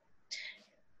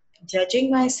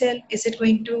 judging myself, is it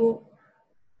going to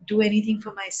do anything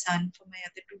for my son, for my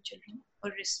other 2 children,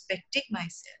 or respecting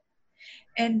myself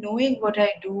and knowing what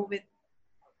I do with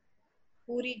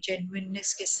पूरी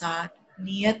genuineness के साथ,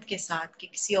 नियत के साथ कि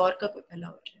किसी और का कोई भला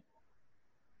हो जाए.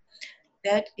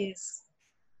 That is,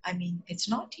 I mean, it's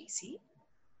not easy,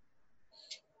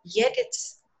 yet it's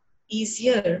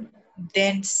easier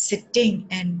than sitting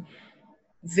and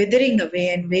withering away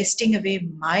and wasting away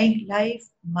my life,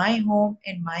 my home,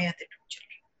 and my other 2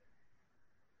 children.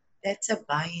 That's a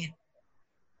buy-in.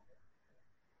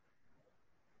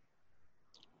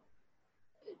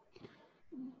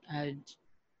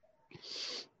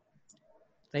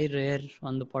 Very rare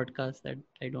on the podcast that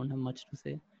I don't have much to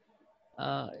say.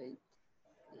 Uh,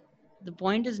 the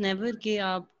point is never कि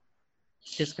आप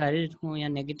discouraged हो या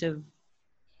negative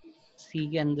सी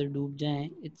के अंदर डूब जाएं.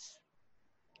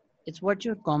 It's what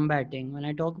you're combating. When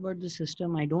I talk about the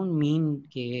system, I don't mean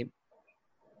कि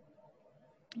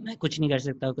मैं कुछ नहीं कर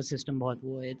सकता, because system बहुत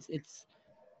वो है.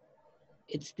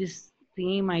 It's this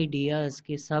same ideas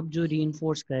कि सब जो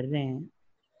reinforce कर रहे हैं,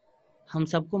 हम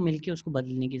सबको मिलके उसको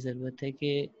बदलने की ज़रूरत है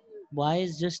कि why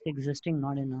is just existing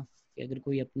not enough. कि अगर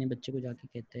कोई अपने बच्चे को जाके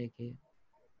कहता है कि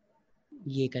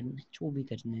ये करना है, जो भी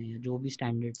करना है, या जो भी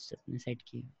स्टैंडर्ड्स अपने सेट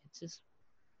किए, it's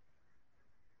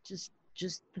just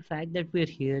just the fact that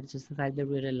we're here, just the fact that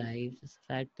we're alive, just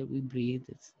the fact that we breathe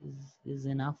is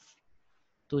enough.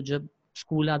 तो जब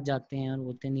स्कूल आप जाते हैं और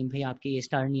बोलते हैं नहीं भाई आपके ये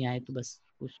स्टार नहीं आए तो बस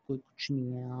कुछ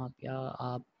नहीं है आप, या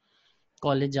आप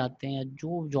कॉलेज जाते हैं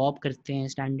जो जॉब करते हैं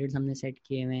स्टैंडर्ड्स हमने सेट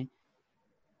किए हुए हैं.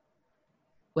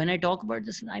 When I talk about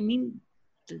this, I mean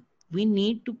we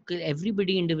need to,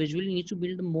 everybody individually needs to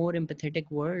build a more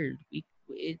empathetic world.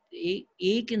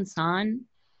 एक इंसान,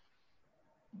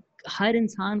 हर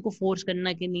इंसान को फोर्स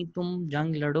करना कि नहीं तुम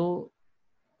जंग लड़ो,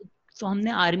 तो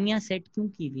हमने आर्मियां सेट क्यों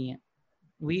की हुई हैं?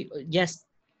 we yes,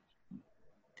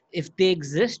 if they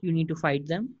exist you need to fight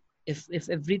them. If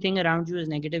everything around you is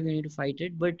negative you need to fight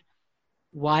it, but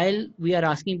while we are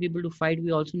asking people to fight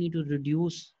we also need to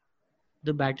reduce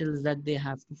the battles that they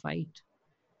have to fight.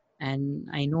 And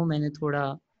I know मैंने थोड़ा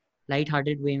light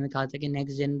hearted वे में कहा था कि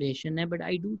next generation है, but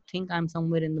I do think I am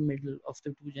somewhere in the middle of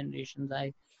the two generations. I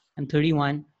am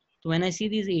 31. So when I see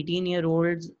these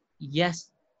 18-year-olds, yes,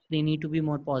 they need to be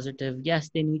more positive. Yes,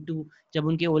 they need to, जब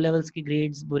उनके O levels के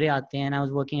grades बुरे आते हैं, and I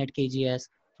was working at KGS,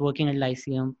 working at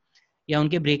Lyceum, या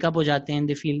उनके breakup हो जाते हैं,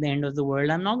 they feel the end of the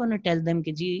world. I'm not going to tell them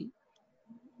कि जी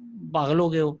पागल हो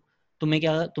गए हो,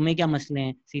 तुम्हें क्या मसले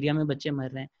हैं, सीरिया में बच्चे मर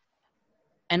रहे हैं.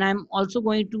 And I'm also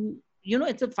going to,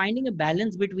 it's a finding a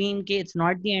balance between कि it's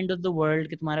not the end of the world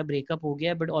कि तुम्हारा breakup हो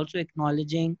गया, but also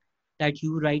acknowledging that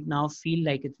you right now feel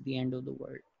like it's the end of the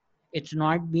world. It's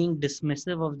not being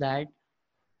dismissive of that,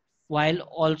 while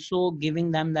also giving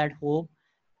them that hope,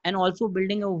 and also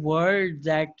building a world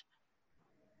that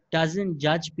doesn't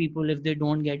judge people if they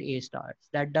don't get A stars,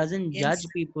 that doesn't Yes. judge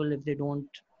people if they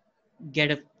don't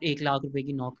get a 1 lakh रुपए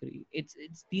की नौकरी.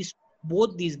 It's these,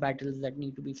 both these battles that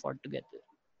need to be fought together.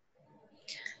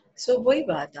 So वही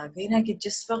बात आ गई ना कि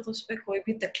जिस वक्त उस पर कोई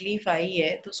भी तकलीफ आई है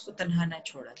तो उसको तन्हा ना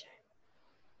छोड़ा जाए.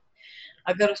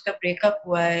 अगर उसका ब्रेकअप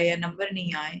हुआ है या नंबर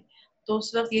नहीं आए तो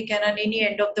उस वक्त ये कहना नहीं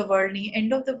एंड ऑफ द वर्ल्ड नहीं,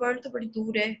 एंड ऑफ द वर्ल्ड तो बड़ी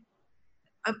दूर है.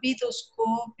 अभी तो उसको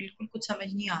बिल्कुल कुछ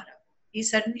समझ नहीं आ रहा. He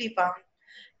suddenly found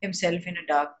himself in a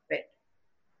dark pit.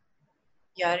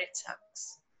 यार it sucks.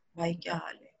 भाई क्या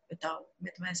हाल है बताओ,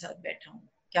 मैं तुम्हारे साथ बैठा हूँ,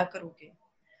 क्या करोगे,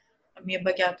 अम्मी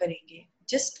अब्बा क्या करेंगे.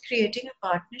 Just creating a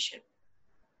partnership.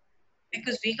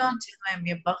 Because we can't say my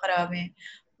अम्मी अब्बा खराब हैं,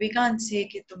 we can't say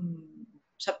कि तुम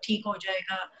सब ठीक हो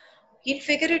जाएगा. He'll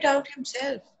figure it out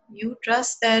himself. You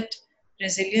trust that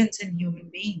resilience in human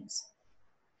beings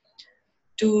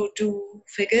to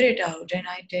figure it out. And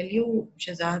I tell you,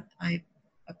 Shazad, I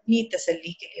अपनी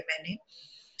तसल्ली के लिए मैंने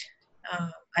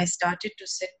I started to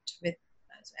sit with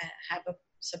have a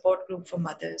support group for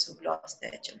mothers who've lost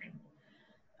their children.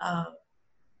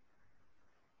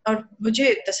 और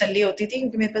मुझे तसल्ली होती थी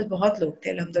क्योंकि मेरे पास बहुत लोग थे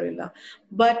अल्हम्दुलिल्लाह,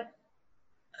 बट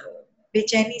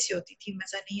बेचैनी सी होती थी,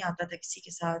 मजा नहीं आता था किसी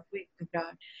के साथ, कोई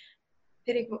घबराहट.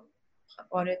 फिर एक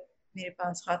औरत मेरे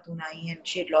पास खातून आई and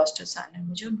she had lost her sun, and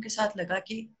मुझे उनके साथ लगा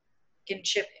कि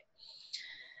किनशिप है.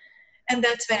 And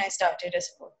that's when I started a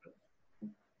support group.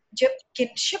 जब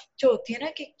किनशिप जो होती है ना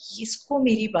कि इसको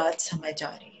मेरी बात समझ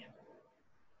आ रही है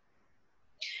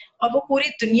और वो पूरी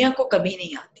दुनिया को कभी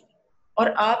नहीं आती, और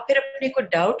आप फिर अपने को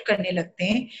डाउट करने लगते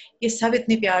हैं, ये सब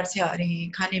इतने प्यार से आ रहे हैं,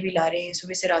 खाने भी ला रहे हैं,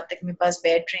 सुबह से रात तक मेरे पास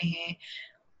बैठ रहे हैं,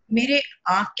 मेरे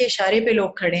आंख के इशारे पे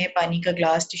लोग खड़े हैं पानी का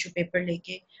ग्लास टिश्यू पेपर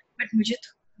लेके, बट मुझे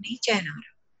तो नहीं चैन आ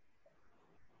रहा.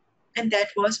 And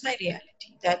that was my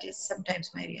reality, that is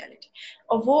sometimes my reality.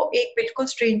 और वो एक बिल्कुल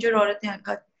स्ट्रेंजर औरत ने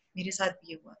आकर मेरे साथ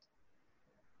भी हुआ था,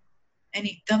 एंड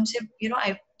एकदम से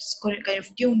I kind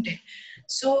of tuned in.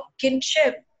 So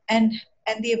kinship and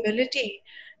the ability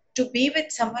to be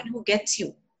with someone who gets you,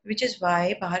 which is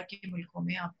why बाहर के मुल्कों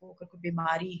में आपको अगर कोई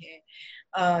बीमारी है,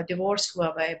 डिवोर्स हुआ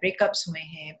है, ब्रेकअप्स हुए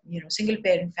हैं, सिंगल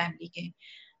पेरेंट फैमिली के,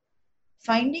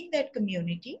 फाइंडिंग दैट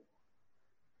कम्युनिटी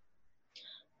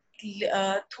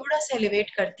थोड़ा सा एलिवेट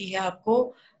करती है आपको.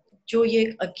 जो ये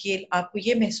अकेले आपको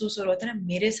ये महसूस हो रहा होता है ना,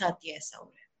 मेरे साथ ये ऐसा हो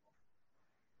रहा है,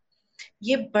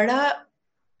 ये बड़ा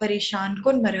परेशान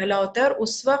कुन मरहला होता है, और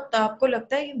उस वक्त आपको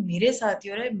लगता है ये मेरे साथ ही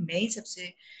हो रहा है, मैं ही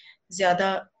सबसे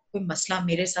ज्यादा कोई मसला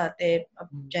मेरे साथ है,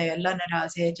 अब चाहे अल्लाह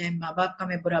नाराज है, चाहे माँ बाप का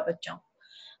मैं बुरा बच्चा हूँ,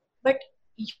 बट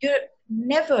यू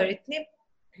नेवर, इतने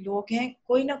लोग हैं,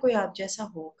 कोई ना कोई आप जैसा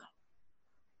होगा,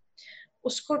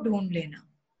 उसको ढूंढ लेना,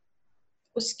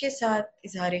 उसके साथ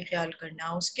इजहार ख्याल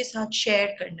करना, उसके साथ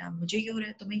शेयर करना, मुझे ये हो रहा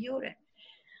है, तुम्हें ये हो रहा है.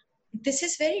 This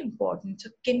is very important. So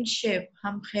kinship,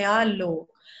 हम ख्याल लोग.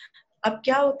 अब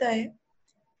क्या होता है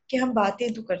कि हम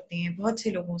बातें तो करते हैं, बहुत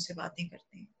से लोगों से बातें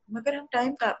करते हैं, मगर हम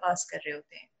टाइम का पास कर रहे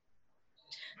होते हैं,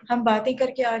 हम बातें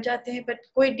करके आ जाते हैं, बट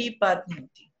कोई डीप बात नहीं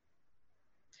होती,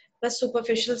 बस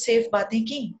सुपरफिशियल सेफ बातें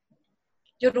की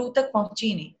जो रूह तक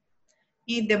पहुंची नहीं,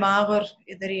 ये दिमाग और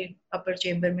इधर ही अपर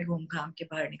चेम्बर में घूम घाम के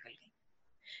बाहर निकल गई.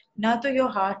 ना तो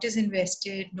your heart is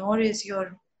invested nor is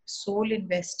your soul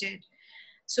invested.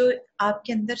 सो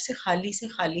आपके अंदर से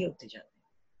खाली होते जाते हैं.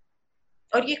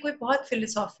 और ये कोई बहुत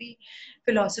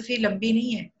फिलोसफी लंबी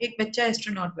नहीं है. एक बच्चा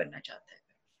एस्ट्रोनॉट बनना चाहता है.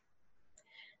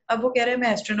 अब वो कह रहा है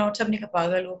मैं एस्ट्रोनॉट, सबने कहा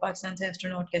पागल हो, पाकिस्तान से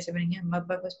एस्ट्रोनॉट कैसे बनेंगे, हम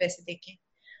अब्बा बस पैसे देखें.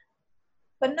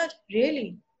 बनना रियली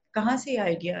कहाँ से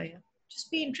आइडिया आया?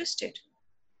 Just be interested.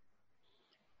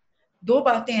 दो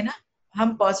बातें हैं ना,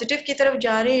 हम पॉजिटिव की तरफ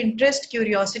जा रहे हैं, इंटरेस्ट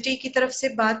क्यूरियोसिटी की तरफ से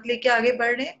बात लेके आगे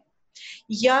बढ़ रहे हैं,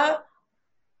 या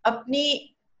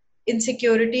अपनी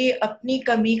इनसिक्योरिटी अपनी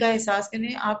कमी का एहसास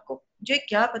करने. आपको मुझे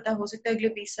क्या पता, हो सकता है अगले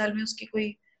 20 साल में उसकी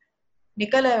कोई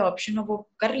निकल आए ऑप्शन और वो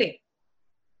कर ले.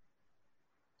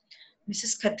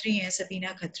 मिसेस खत्री हैं,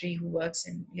 Sabina Khatri, who works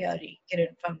in Lyari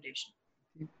Kiran foundation.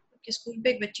 के स्कूल पे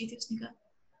एक बच्ची थी, उसने कहा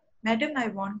madam I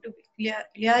want to be,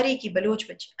 Lyari की बलोच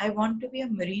बच्ची, आई want to be a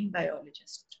marine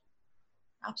biologist.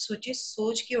 आप सोचिए,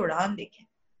 सोच की उड़ान देखें.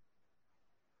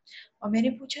 और मैंने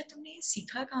पूछा तुमने ये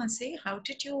सीखा कहाँ से, how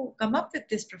did you come up with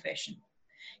this profession?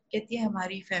 कहती है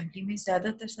हमारी फैमिली में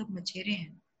ज्यादातर सब मछेरे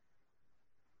हैं,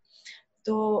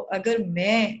 तो अगर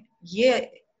मैं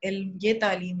ये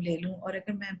तालीम ले लूं, और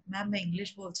अगर मैं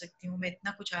इंग्लिश बोल सकती हूँ, मैं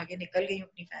इतना कुछ आगे निकल गई हूँ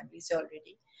अपनी फैमिली से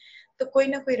ऑलरेडी, तो कोई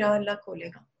ना कोई राह अल्लाह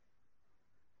खोलेगा.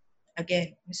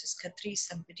 अगेन मिसेस खत्री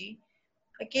समबडी,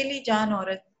 अकेली जान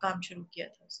औरत काम शुरू किया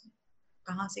था उसने,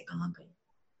 कहाँ से कहाँ गई,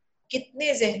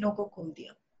 कितने जहनों को खोल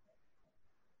दिया.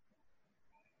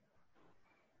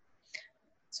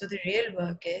 So the real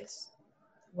work is,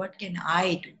 what can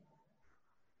I do?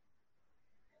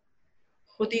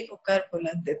 खुदी को कर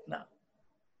बुलंद इतना.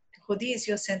 खुदी is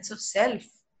your sense of self,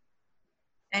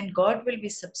 and God will be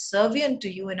subservient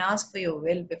to you and ask for your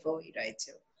will before He writes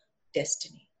your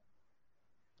destiny.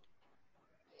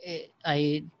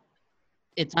 I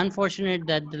it's unfortunate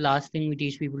that the last thing we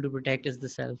teach people to protect is the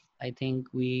self. I think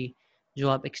we जो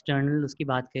आप external उसकी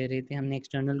बात कर रहे थे, हमने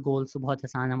external goals तो बहुत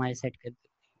आसान हमारे सेट कर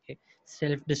दिए.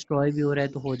 सेल्फ डिस्ट्रॉय भी हो रहा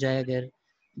है तो हो जाए, अगर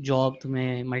जॉब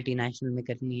तुम्हें मल्टीनेशनल में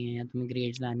करनी है या तुम्हें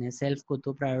ग्रेड्स लाने हैं, सेल्फ को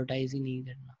तो प्रायोरिटाइज ही नहीं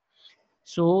करना.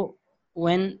 So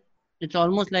when it's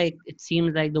almost like it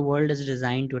seems like the world is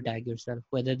designed to attack yourself,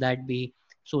 whether that be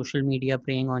social media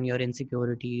preying on your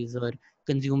insecurities or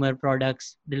consumer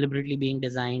products deliberately being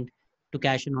designed to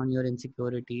cash in on your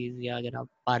insecurities, या अगर आप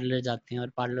parlour जाते हैं और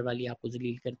parlour वाली आपको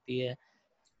जलील करती है,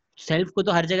 सेल्फ को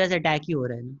तो हर जगह से अटैक ही हो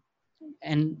रहा है ना.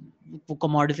 एंड वो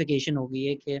कमोडिफिकेशन हो गई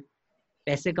है कि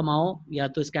पैसे कमाओ या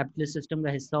तो इस कैपिटलिस्ट सिस्टम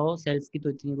का हिस्सा हो, सेल्फ की तो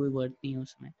इतनी कोई वर्थ नहीं है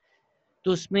उसमें.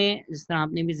 तो उसमें जिस तरह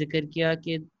आपने भी जिक्र किया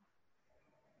कि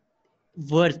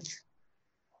worth,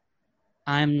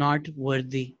 I am not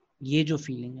worthy, ये जो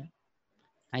फीलिंग है,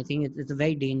 I think it's a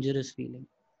very dangerous feeling.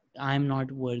 I am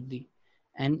not worthy,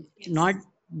 and Yes. Not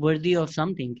worthy of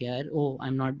something, यार. Oh,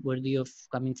 I'm not worthy of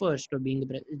coming first or being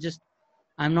the it's just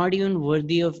I'm not even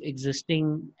worthy of existing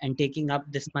and taking up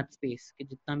this much space कि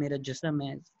जितना मेरा जिस्म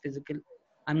है physical,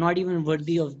 I'm not even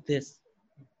worthy of this.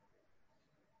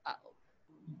 Uh,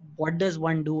 what does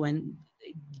one do when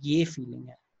ये feeling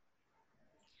है?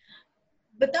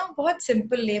 बताऊं बहुत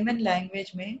simple layman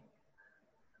language में,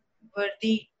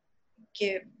 वर्दी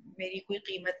के मेरी कोई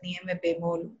कीमत नहीं है, मैं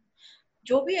बेमोल हूँ,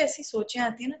 जो भी ऐसी सोचें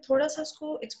आती है ना, थोड़ा सा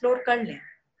उसको एक्सप्लोर कर लें.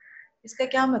 इसका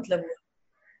क्या मतलब हुआ?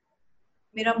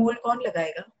 मेरा मोल कौन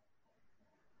लगाएगा?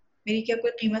 मेरी क्या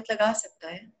कोई कीमत लगा सकता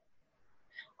है?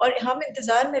 और हम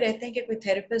इंतजार में रहते हैं कि कोई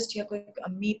थेरेपिस्ट या कोई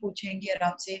अम्मी पूछेंगी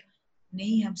आराम से.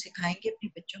 नहीं, हम सिखाएंगे अपने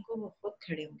बच्चों को, वो खुद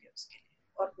खड़े होंगे उसके लिए,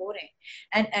 और हो रहे हैं.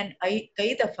 एंड आई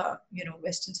कई दफा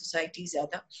वेस्टर्न सोसाइटी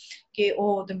ज्यादा कि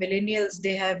oh the millennials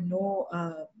they have no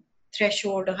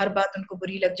threshold, हर बात उनको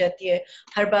बुरी लग जाती है,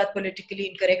 हर बात पॉलिटिकली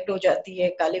इनकरेक्ट हो जाती है,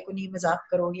 काले को नहीं मजाक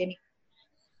करो, ये नहीं.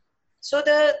 So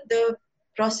the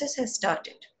process has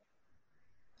started.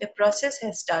 The process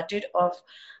has started of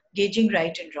gauging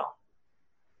right and wrong.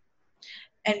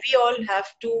 And we all have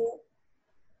to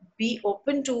be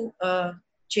open to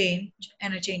change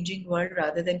and a changing world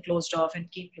rather than closed off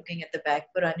and keep looking at the back.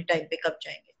 पुराने time पे कब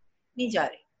जाएंगे? नहीं जा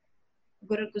रहे.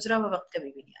 गुजरा हुआ वक्त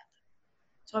कभी भी नहीं आता.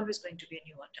 It's always going to be a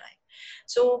newer time.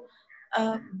 So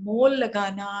मोल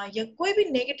लगाना या कोई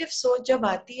भी नेगेटिव सोच जब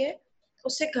आती है,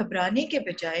 उससे घबराने के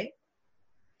बजाय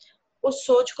उस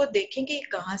सोच को देखें कि ये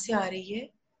कहाँ से आ रही है,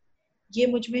 ये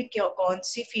मुझ में क्या कौन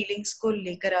सी फीलिंग्स को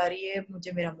लेकर आ रही है,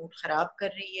 मुझे मेरा मूड खराब कर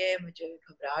रही है, मुझे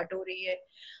घबराहट हो रही है.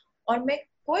 और मैं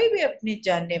कोई भी अपने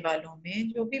जानने वालों में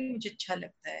जो भी मुझे अच्छा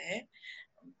लगता है,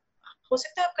 हो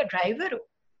सकता है आपका ड्राइवर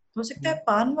हो सकता है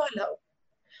पान वाला हो,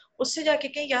 उससे जाके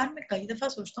कहीं यार मैं कई दफा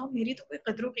सोचता हूँ मेरी तो कोई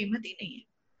कदर कीमत ही नहीं है.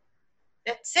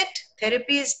 That's it.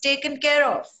 Therapy is taken care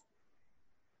of.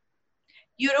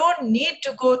 You don't need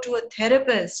to go to a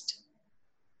therapist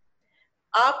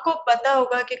आपको पता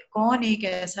होगा कि कौन एक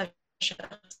ऐसा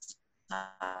शख्स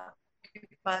आपके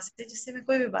पास है जिससे मैं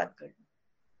कोई भी बात कर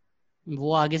लूं।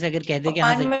 वो आगे से अगर कह दे और कि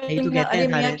हाँ पानी सही सही वाली तो में, कहते हैं अरे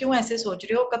मियाँ सारे, क्यों ऐसे सोच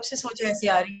रहे हो, कब से सोचे ऐसी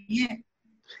आ रही है।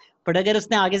 बट अगर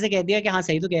उसने आगे से कह दिया कि हाँ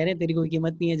सही तो कह रहे हैं, तेरी कोई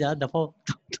कीमत नहीं है, जा दफा हो,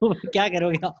 तो क्या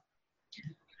करोगे आप?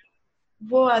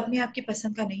 वो आदमी आपकी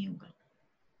पसंद का नहीं होगा।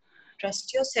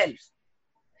 Trust yourself.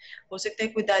 हो सकता है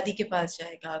कोई दादी के पास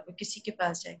जाएगा, कोई किसी के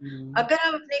पास जाएगा। अगर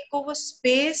आप अपने को वो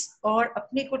स्पेस और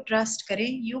अपने को ट्रस्ट करें,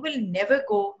 you will never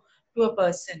go to a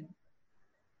person.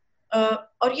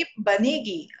 और ये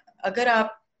बनेगी अगर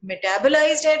आप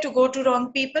मेटाबलाइज्ड है to go to wrong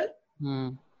people.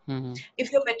 Hmm hmm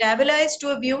if you metabolized to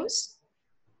abuse,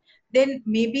 then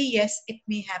maybe yes, it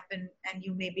may happen and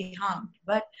you may be harmed,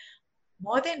 but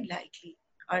more than likely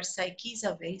our psyches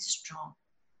are very strong.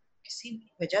 किसी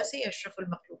वजह से अशरफुल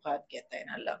मखलूकात कहता है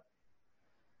ना अल्लाह,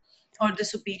 or the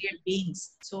superior beings.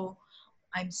 So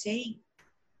I'm saying,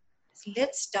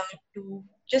 let's start to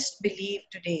just believe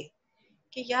today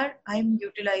कि यार I'm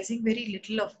utilizing very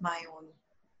little of my own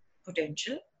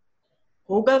potential.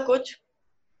 होगा कुछ,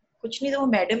 कुछ नहीं तो वो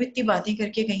मैडम इतनी बातें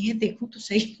करके गई हैं, देखूं तो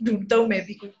सही, ढूंढता हूँ मैं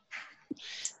भी कुछ।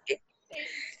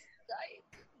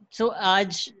 सो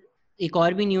आज एक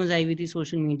और भी न्यूज आई हुई थी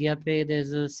सोशल मीडिया पे, there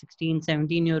is a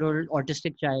 16-17 year old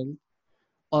autistic child,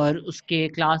 और उसके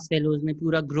क्लास फेलोज ने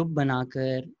पूरा ग्रुप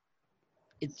बनाकर,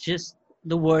 it's just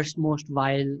the worst, most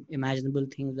vile, imaginable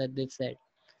things that they've said.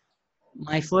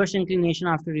 My first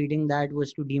inclination after reading that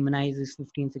was to demonize these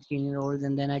 15-16 year olds,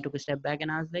 and then I took a step back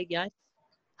and I was like, yeah,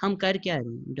 हम कर क्या रहे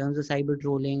हैं in terms of cyber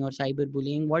trolling or cyber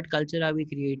bullying? What culture are we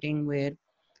creating where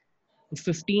a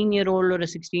 15-year-old or a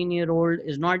 16-year-old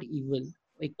is not evil?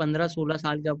 एक 15-16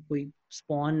 साल का कोई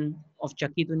spawn of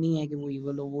चक्की तो नहीं है कि वो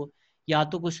evil हो। वो या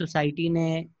तो कुछ सोसाइटी ने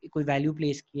कोई वैल्यू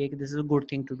प्लेस की है कि this is a good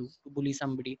thing to do, to bully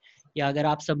somebody, या अगर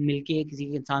आप सब मिलके किसी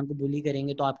इंसान को बुली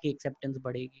करेंगे तो आपकी एक्सेप्टेंस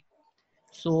बढ़ेगी।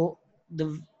 So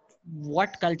the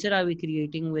what culture are we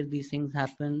creating where these things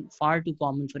happen far too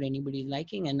common for anybody's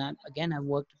liking? And again, I've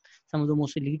worked some of the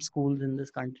most elite schools in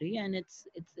this country, and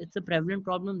it's a prevalent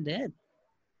problem there.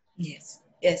 Yes,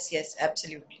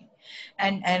 absolutely.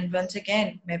 And once again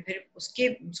मैं फिर उसके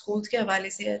schools के हवाले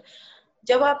से,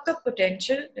 जब आपका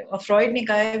potential, Freud ने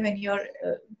कहा है, when your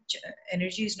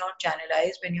energy is not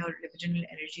channelized, when your libidinal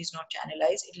energy is not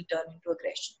channelized, it will turn into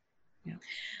aggression. Yeah.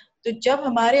 तो जब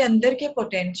हमारे अंदर के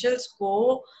पोटेंशियल्स को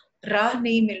राह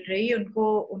नहीं मिल रही, उनको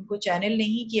उनको चैनल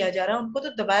नहीं किया जा रहा, उनको तो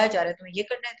दबाया जा रहा है, तुम्हें ये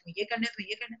करना है, तुम्हें ये करना है, तुम्हें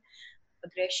ये करना है।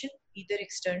 अग्रेशन ईदर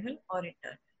एक्सटर्नल और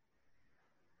इंटरनल।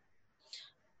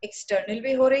 एक्सटर्नल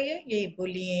भी हो रही है, यही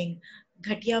बुलिंग,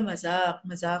 घटिया मजाक,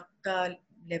 मजाक का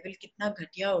लेवल कितना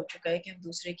घटिया हो चुका है कि हम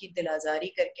दूसरे की दिल आजारी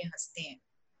करके हंसते हैं।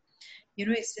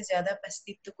 इससे ज्यादा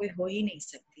पस्ती तो कोई हो ही नहीं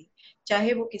सकती,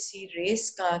 चाहे वो किसी रेस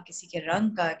का, किसी के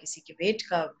रंग का, किसी के वेट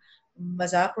का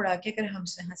मजाक उड़ा के अगर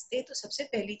हमसे हंसते हैं, तो सबसे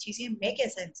पहली चीज है, मैं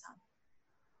कैसा इंसान,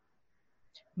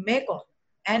 मैं कौन।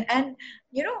 एंड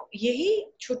यही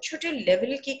छोटे छोटे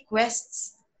लेवल की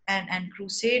क्वेस्ट्स एंड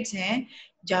क्रूसेड्स हैं।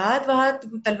 जहाद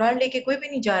वहाद तलवार लेके कोई भी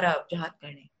नहीं जा रहा अब जहाद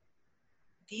करने।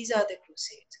 दीज आर द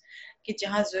क्रूसेड्स कि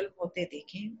जहां जुल्म होते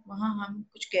देखें वहां हम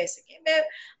कुछ कह सकें। मैं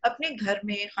अपने घर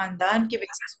में खानदान के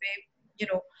बेसिस पे,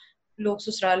 लोग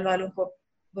ससुराल वालों को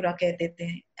बुरा कह देते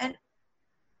हैं, एंड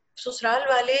ससुराल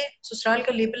वाले ससुराल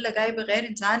का लेबल लगाए बगैर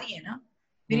इंसान ही है ना,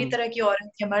 मेरी तरह की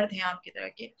औरत या मर्द हैं आपकी तरह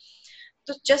के।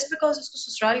 तो जस्ट बिकॉज उसको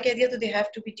ससुराल कह दिया तो they have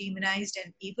to be डीमोनाइज्ड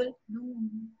and evil? No.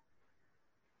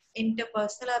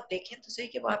 Interpersonal आप देखें तो सही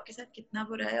कि वो आपके साथ कितना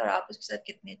बुरा है और आप उसके साथ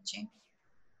कितने अच्छे हैं,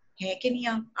 है कि नहीं।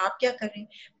 आप क्या कर रहे हैं,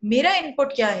 मेरा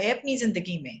इनपुट क्या है अपनी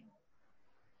जिंदगी में,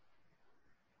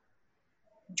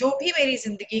 जो भी मेरी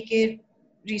जिंदगी के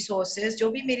रिसोर्सेज, जो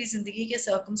भी मेरी जिंदगी के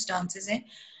सर्कमस्टांसेस हैं,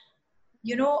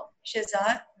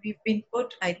 Shazad, we've been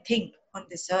put, I think, on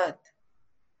this earth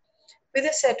with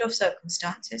a set of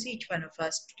circumstances, each one of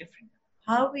us different.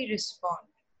 How we respond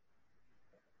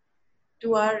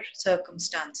to our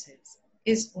circumstances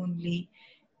is only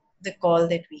the call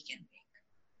that we can make.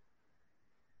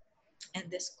 And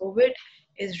this COVID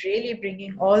is really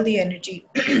bringing all the energy,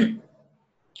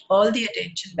 all the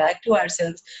attention back to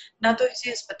ourselves. ना तो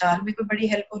इसी अस्पताल में कोई बड़ी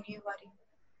help होनी है हमारी।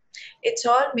 It's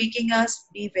all making us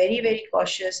be very very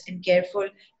cautious and careful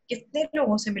कितने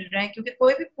लोगों से मिल रहे हैं, क्योंकि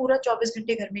कोई भी पूरा 24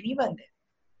 घंटे घर में नहीं बंद है।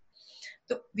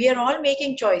 तो we are all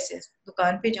making choices.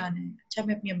 दुकान पे जाना है, अच्छा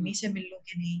मैं अपनी अम्मी से मिल लूं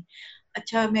कि नहीं,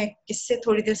 अच्छा मैं किससे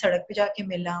थोड़ी देर सड़क पे जाके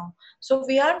मिल रहा हूँ। सो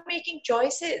वी आर मेकिंग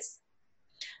चॉइसेस,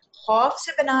 खौफ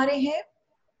से बना रहे हैं।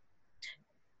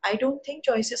 आई डोंट थिंक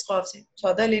चॉइसेस खौफ से,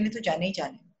 सौदा लेने तो जाने ही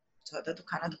जाने, सौदा तो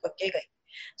खाना तो पक्केगा ही।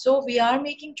 सो we are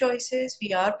making choices,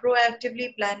 we are proactively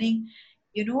planning.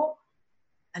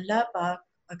 अल्लाह पाक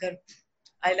अगर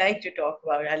I like to talk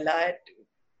about Allah.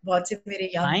 बहुत से मेरे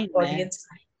young Fine, man. audience,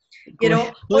 you know,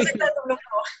 हो सकता है तुम लोग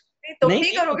नहीं, तुम नहीं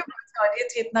नहीं करोगे, बहुत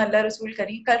audience इतना अल्लाह रसूल कर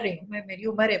रही हूँ मैं, मेरी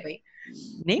उम्र है भाई.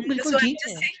 नहीं बिल्कुल So I'm ठीक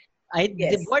है. just saying, I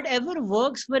yes. whatever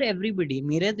works for everybody.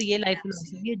 मेरे तो ये लाइफ Absolutely.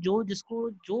 फिलोसफी है, जो जिसको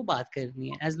जो बात करनी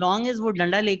है, as long as वो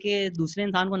डंडा लेके दूसरे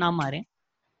इंसान को ना मारे.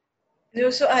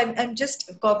 So I'm just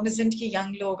cognizant कि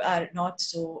young लोग are not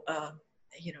so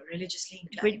religiously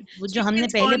But inclined. वो So जो you हमने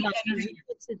can पहले call me बात कर anything.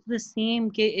 it's the same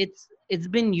कि it's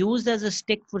been used as a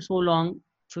stick for so long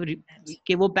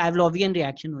कि वो Pavlovian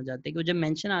reaction हो जाता है कि वो जब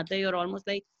mention आता है you're almost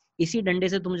like इसी डंडे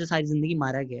से तुम मुझे सारी जिंदगी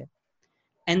मारा गया.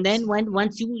 And then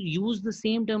once you use the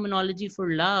same terminology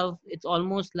for love, it's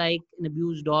almost like an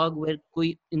abused dog where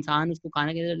कोई इंसान उसको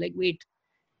खाना कहता है like wait,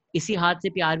 इसी हाथ से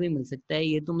प्यार भी मिल सकता है,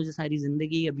 ये तो मुझे सारी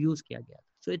जिंदगी अब्यूज किया गया.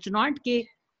 So it's not कि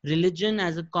religion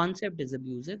as a concept is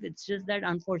abusive, it's just that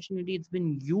unfortunately it's been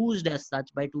used as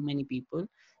such by too many people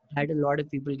that a lot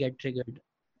of people get triggered.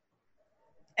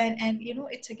 And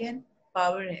it's again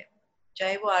power है.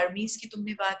 चाहे वो आर्मीज की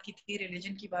तुमने बात की थी,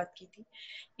 religion की बात की थी,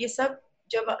 ये सब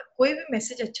जब कोई भी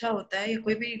मैसेज अच्छा होता है या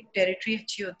कोई भी टेरिटरी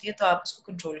अच्छी होती है तो आप उसको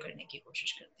कंट्रोल करने की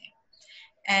कोशिश करते हैं.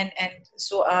 एंड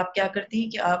सो आप क्या करते हैं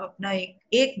कि आप अपना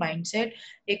एक माइंडसेट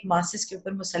एक मासेस के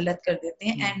ऊपर मुसल्लत कर देते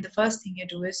हैं. And the first thing you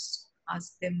do is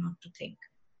ask them not to think,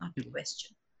 not to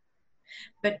question.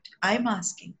 But I'm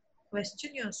asking,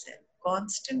 question yourself,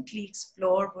 constantly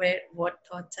explore what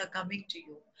thoughts are coming to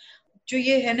you. जो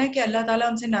ये है ना कि अल्लाह ताला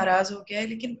हमसे नाराज हो गया है,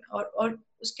 लेकिन और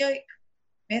उसका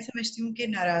मैं समझती हूँ कि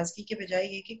नाराजगी के बजाय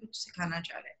ये कि कुछ सिखाना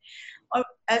चाह रहा है. और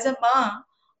एज अ माँ,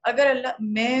 अगर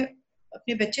मैं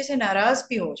अपने बच्चे से नाराज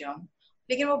भी हो जाऊं,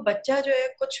 लेकिन वो बच्चा जो है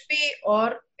कुछ भी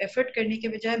और एफर्ट करने के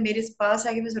बजाय मेरे पास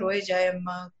आके बस रोए जाए,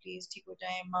 अम्मा प्लीज ठीक हो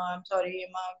जाए, अम्मा आई एम सॉरी,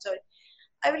 अम्मा I am sorry,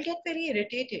 I will get very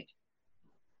irritated.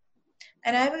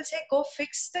 And I will say, go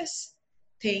fix this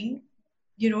thing,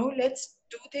 let's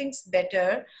do things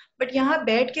better. But यहाँ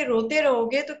बैठ के रोते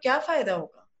रहोगे तो क्या फायदा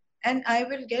होगा? And I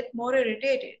will get more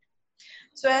irritated.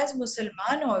 So as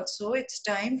Musliman also, it's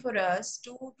time for us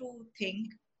to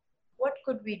think, what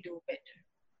could we do better?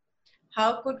 How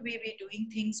could we be doing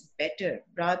things better?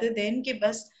 Rather than कि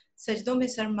बस सजदों में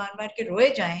सर मार मार के रोए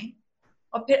जाएं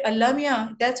और फिर अल्लाह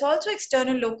मियाँ, that's also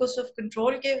external locus of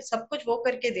control के सब कुछ वो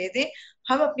करके दे दें,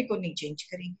 हम अपनी को नहीं चेंज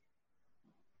करेंगे.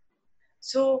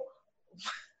 So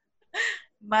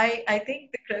I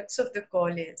think the crux of the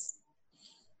call is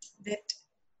that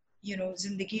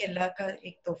जिंदगी अल्लाह का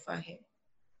एक तोहफा है,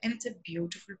 and it's a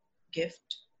beautiful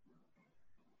gift.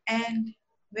 And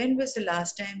when was the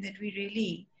last time that we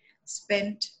really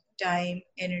spent time,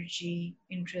 energy,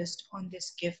 interest on this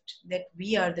gift that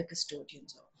we are the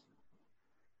custodians of?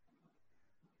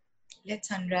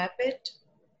 Let's unwrap it.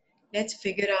 Let's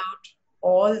figure out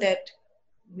all that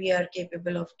we are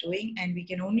capable of doing, and we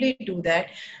can only do that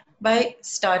by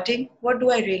starting, what do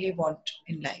I really want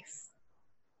in life?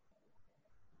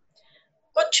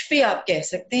 कुछ भी आप कह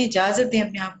सकते हैं, इजाजत दें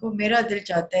अपने आप को, मेरा दिल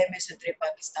चाहता है मैं सदर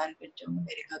पाकिस्तान बन जाऊं,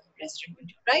 अमेरिका का प्रेसिडेंट बन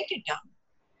जाऊं. Right it down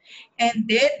and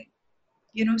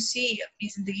then सी अपनी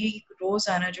जिंदगी की रोज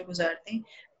आना जो गुजारते हैं,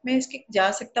 मैं इसके जा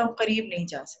सकता हूँ, करीब नहीं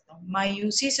जा सकता हूँ.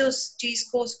 मायूसी से उस चीज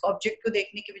को, उस ऑब्जेक्ट को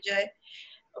देखने के बजाय,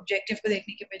 ऑब्जेक्टिव को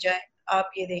देखने के बजाय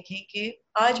आप ये देखें कि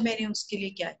आज मैंने उसके लिए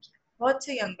क्या किया. बहुत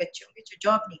से यंग बच्चे होंगे जो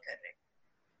जॉब नहीं कर रहे.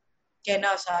 कहना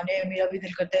आसान है, मेरा भी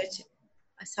दिल करता है,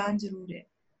 आसान जरूर है,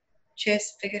 6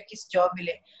 फिगर की जॉब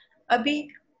मिले. अभी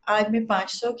आज मैं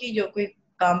 500 की जो कोई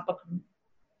काम पकड़ूं,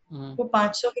 वो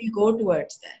 500 will go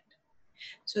towards that.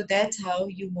 So that's how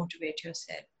you motivate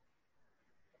yourself,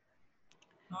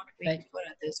 not wait for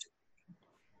others to.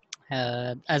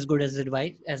 As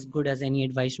good as any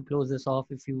advice to close this off.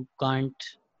 If you can't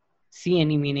see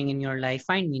any meaning in your life,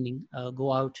 find meaning.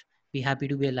 Go out, be happy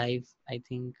to be alive. I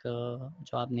think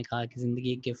जो आपने कहा कि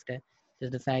जिंदगी एक gift है,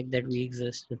 just the fact that we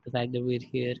exist, just the fact that we're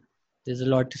here, there's a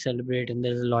lot to celebrate and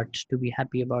there's a lot to be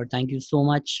happy about. Thank you so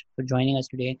much for joining us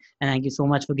today, and thank you so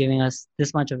much for giving us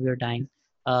this much of your time.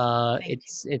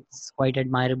 It's quite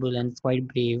admirable and it's quite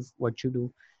brave what you do,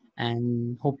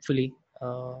 and hopefully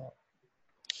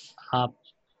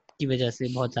आपकी वजह से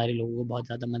बहुत सारे लोगों को बहुत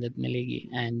ज़्यादा मदद मिलेगी.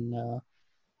 एंड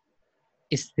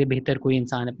इससे बेहतर कोई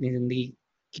इंसान अपनी ज़िंदगी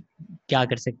क्या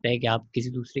कर सकता है कि आप किसी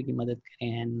दूसरे की मदद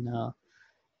करें. And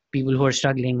people who are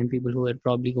struggling and people who are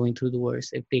probably going through the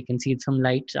worst, if they can see some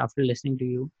light after listening to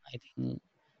you, I think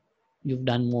you've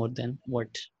done more than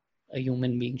what a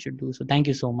human being should do. So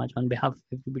thank you so much on behalf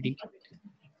of everybody.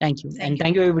 Thank you. And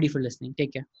thank you everybody for listening.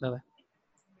 Take care. Bye bye.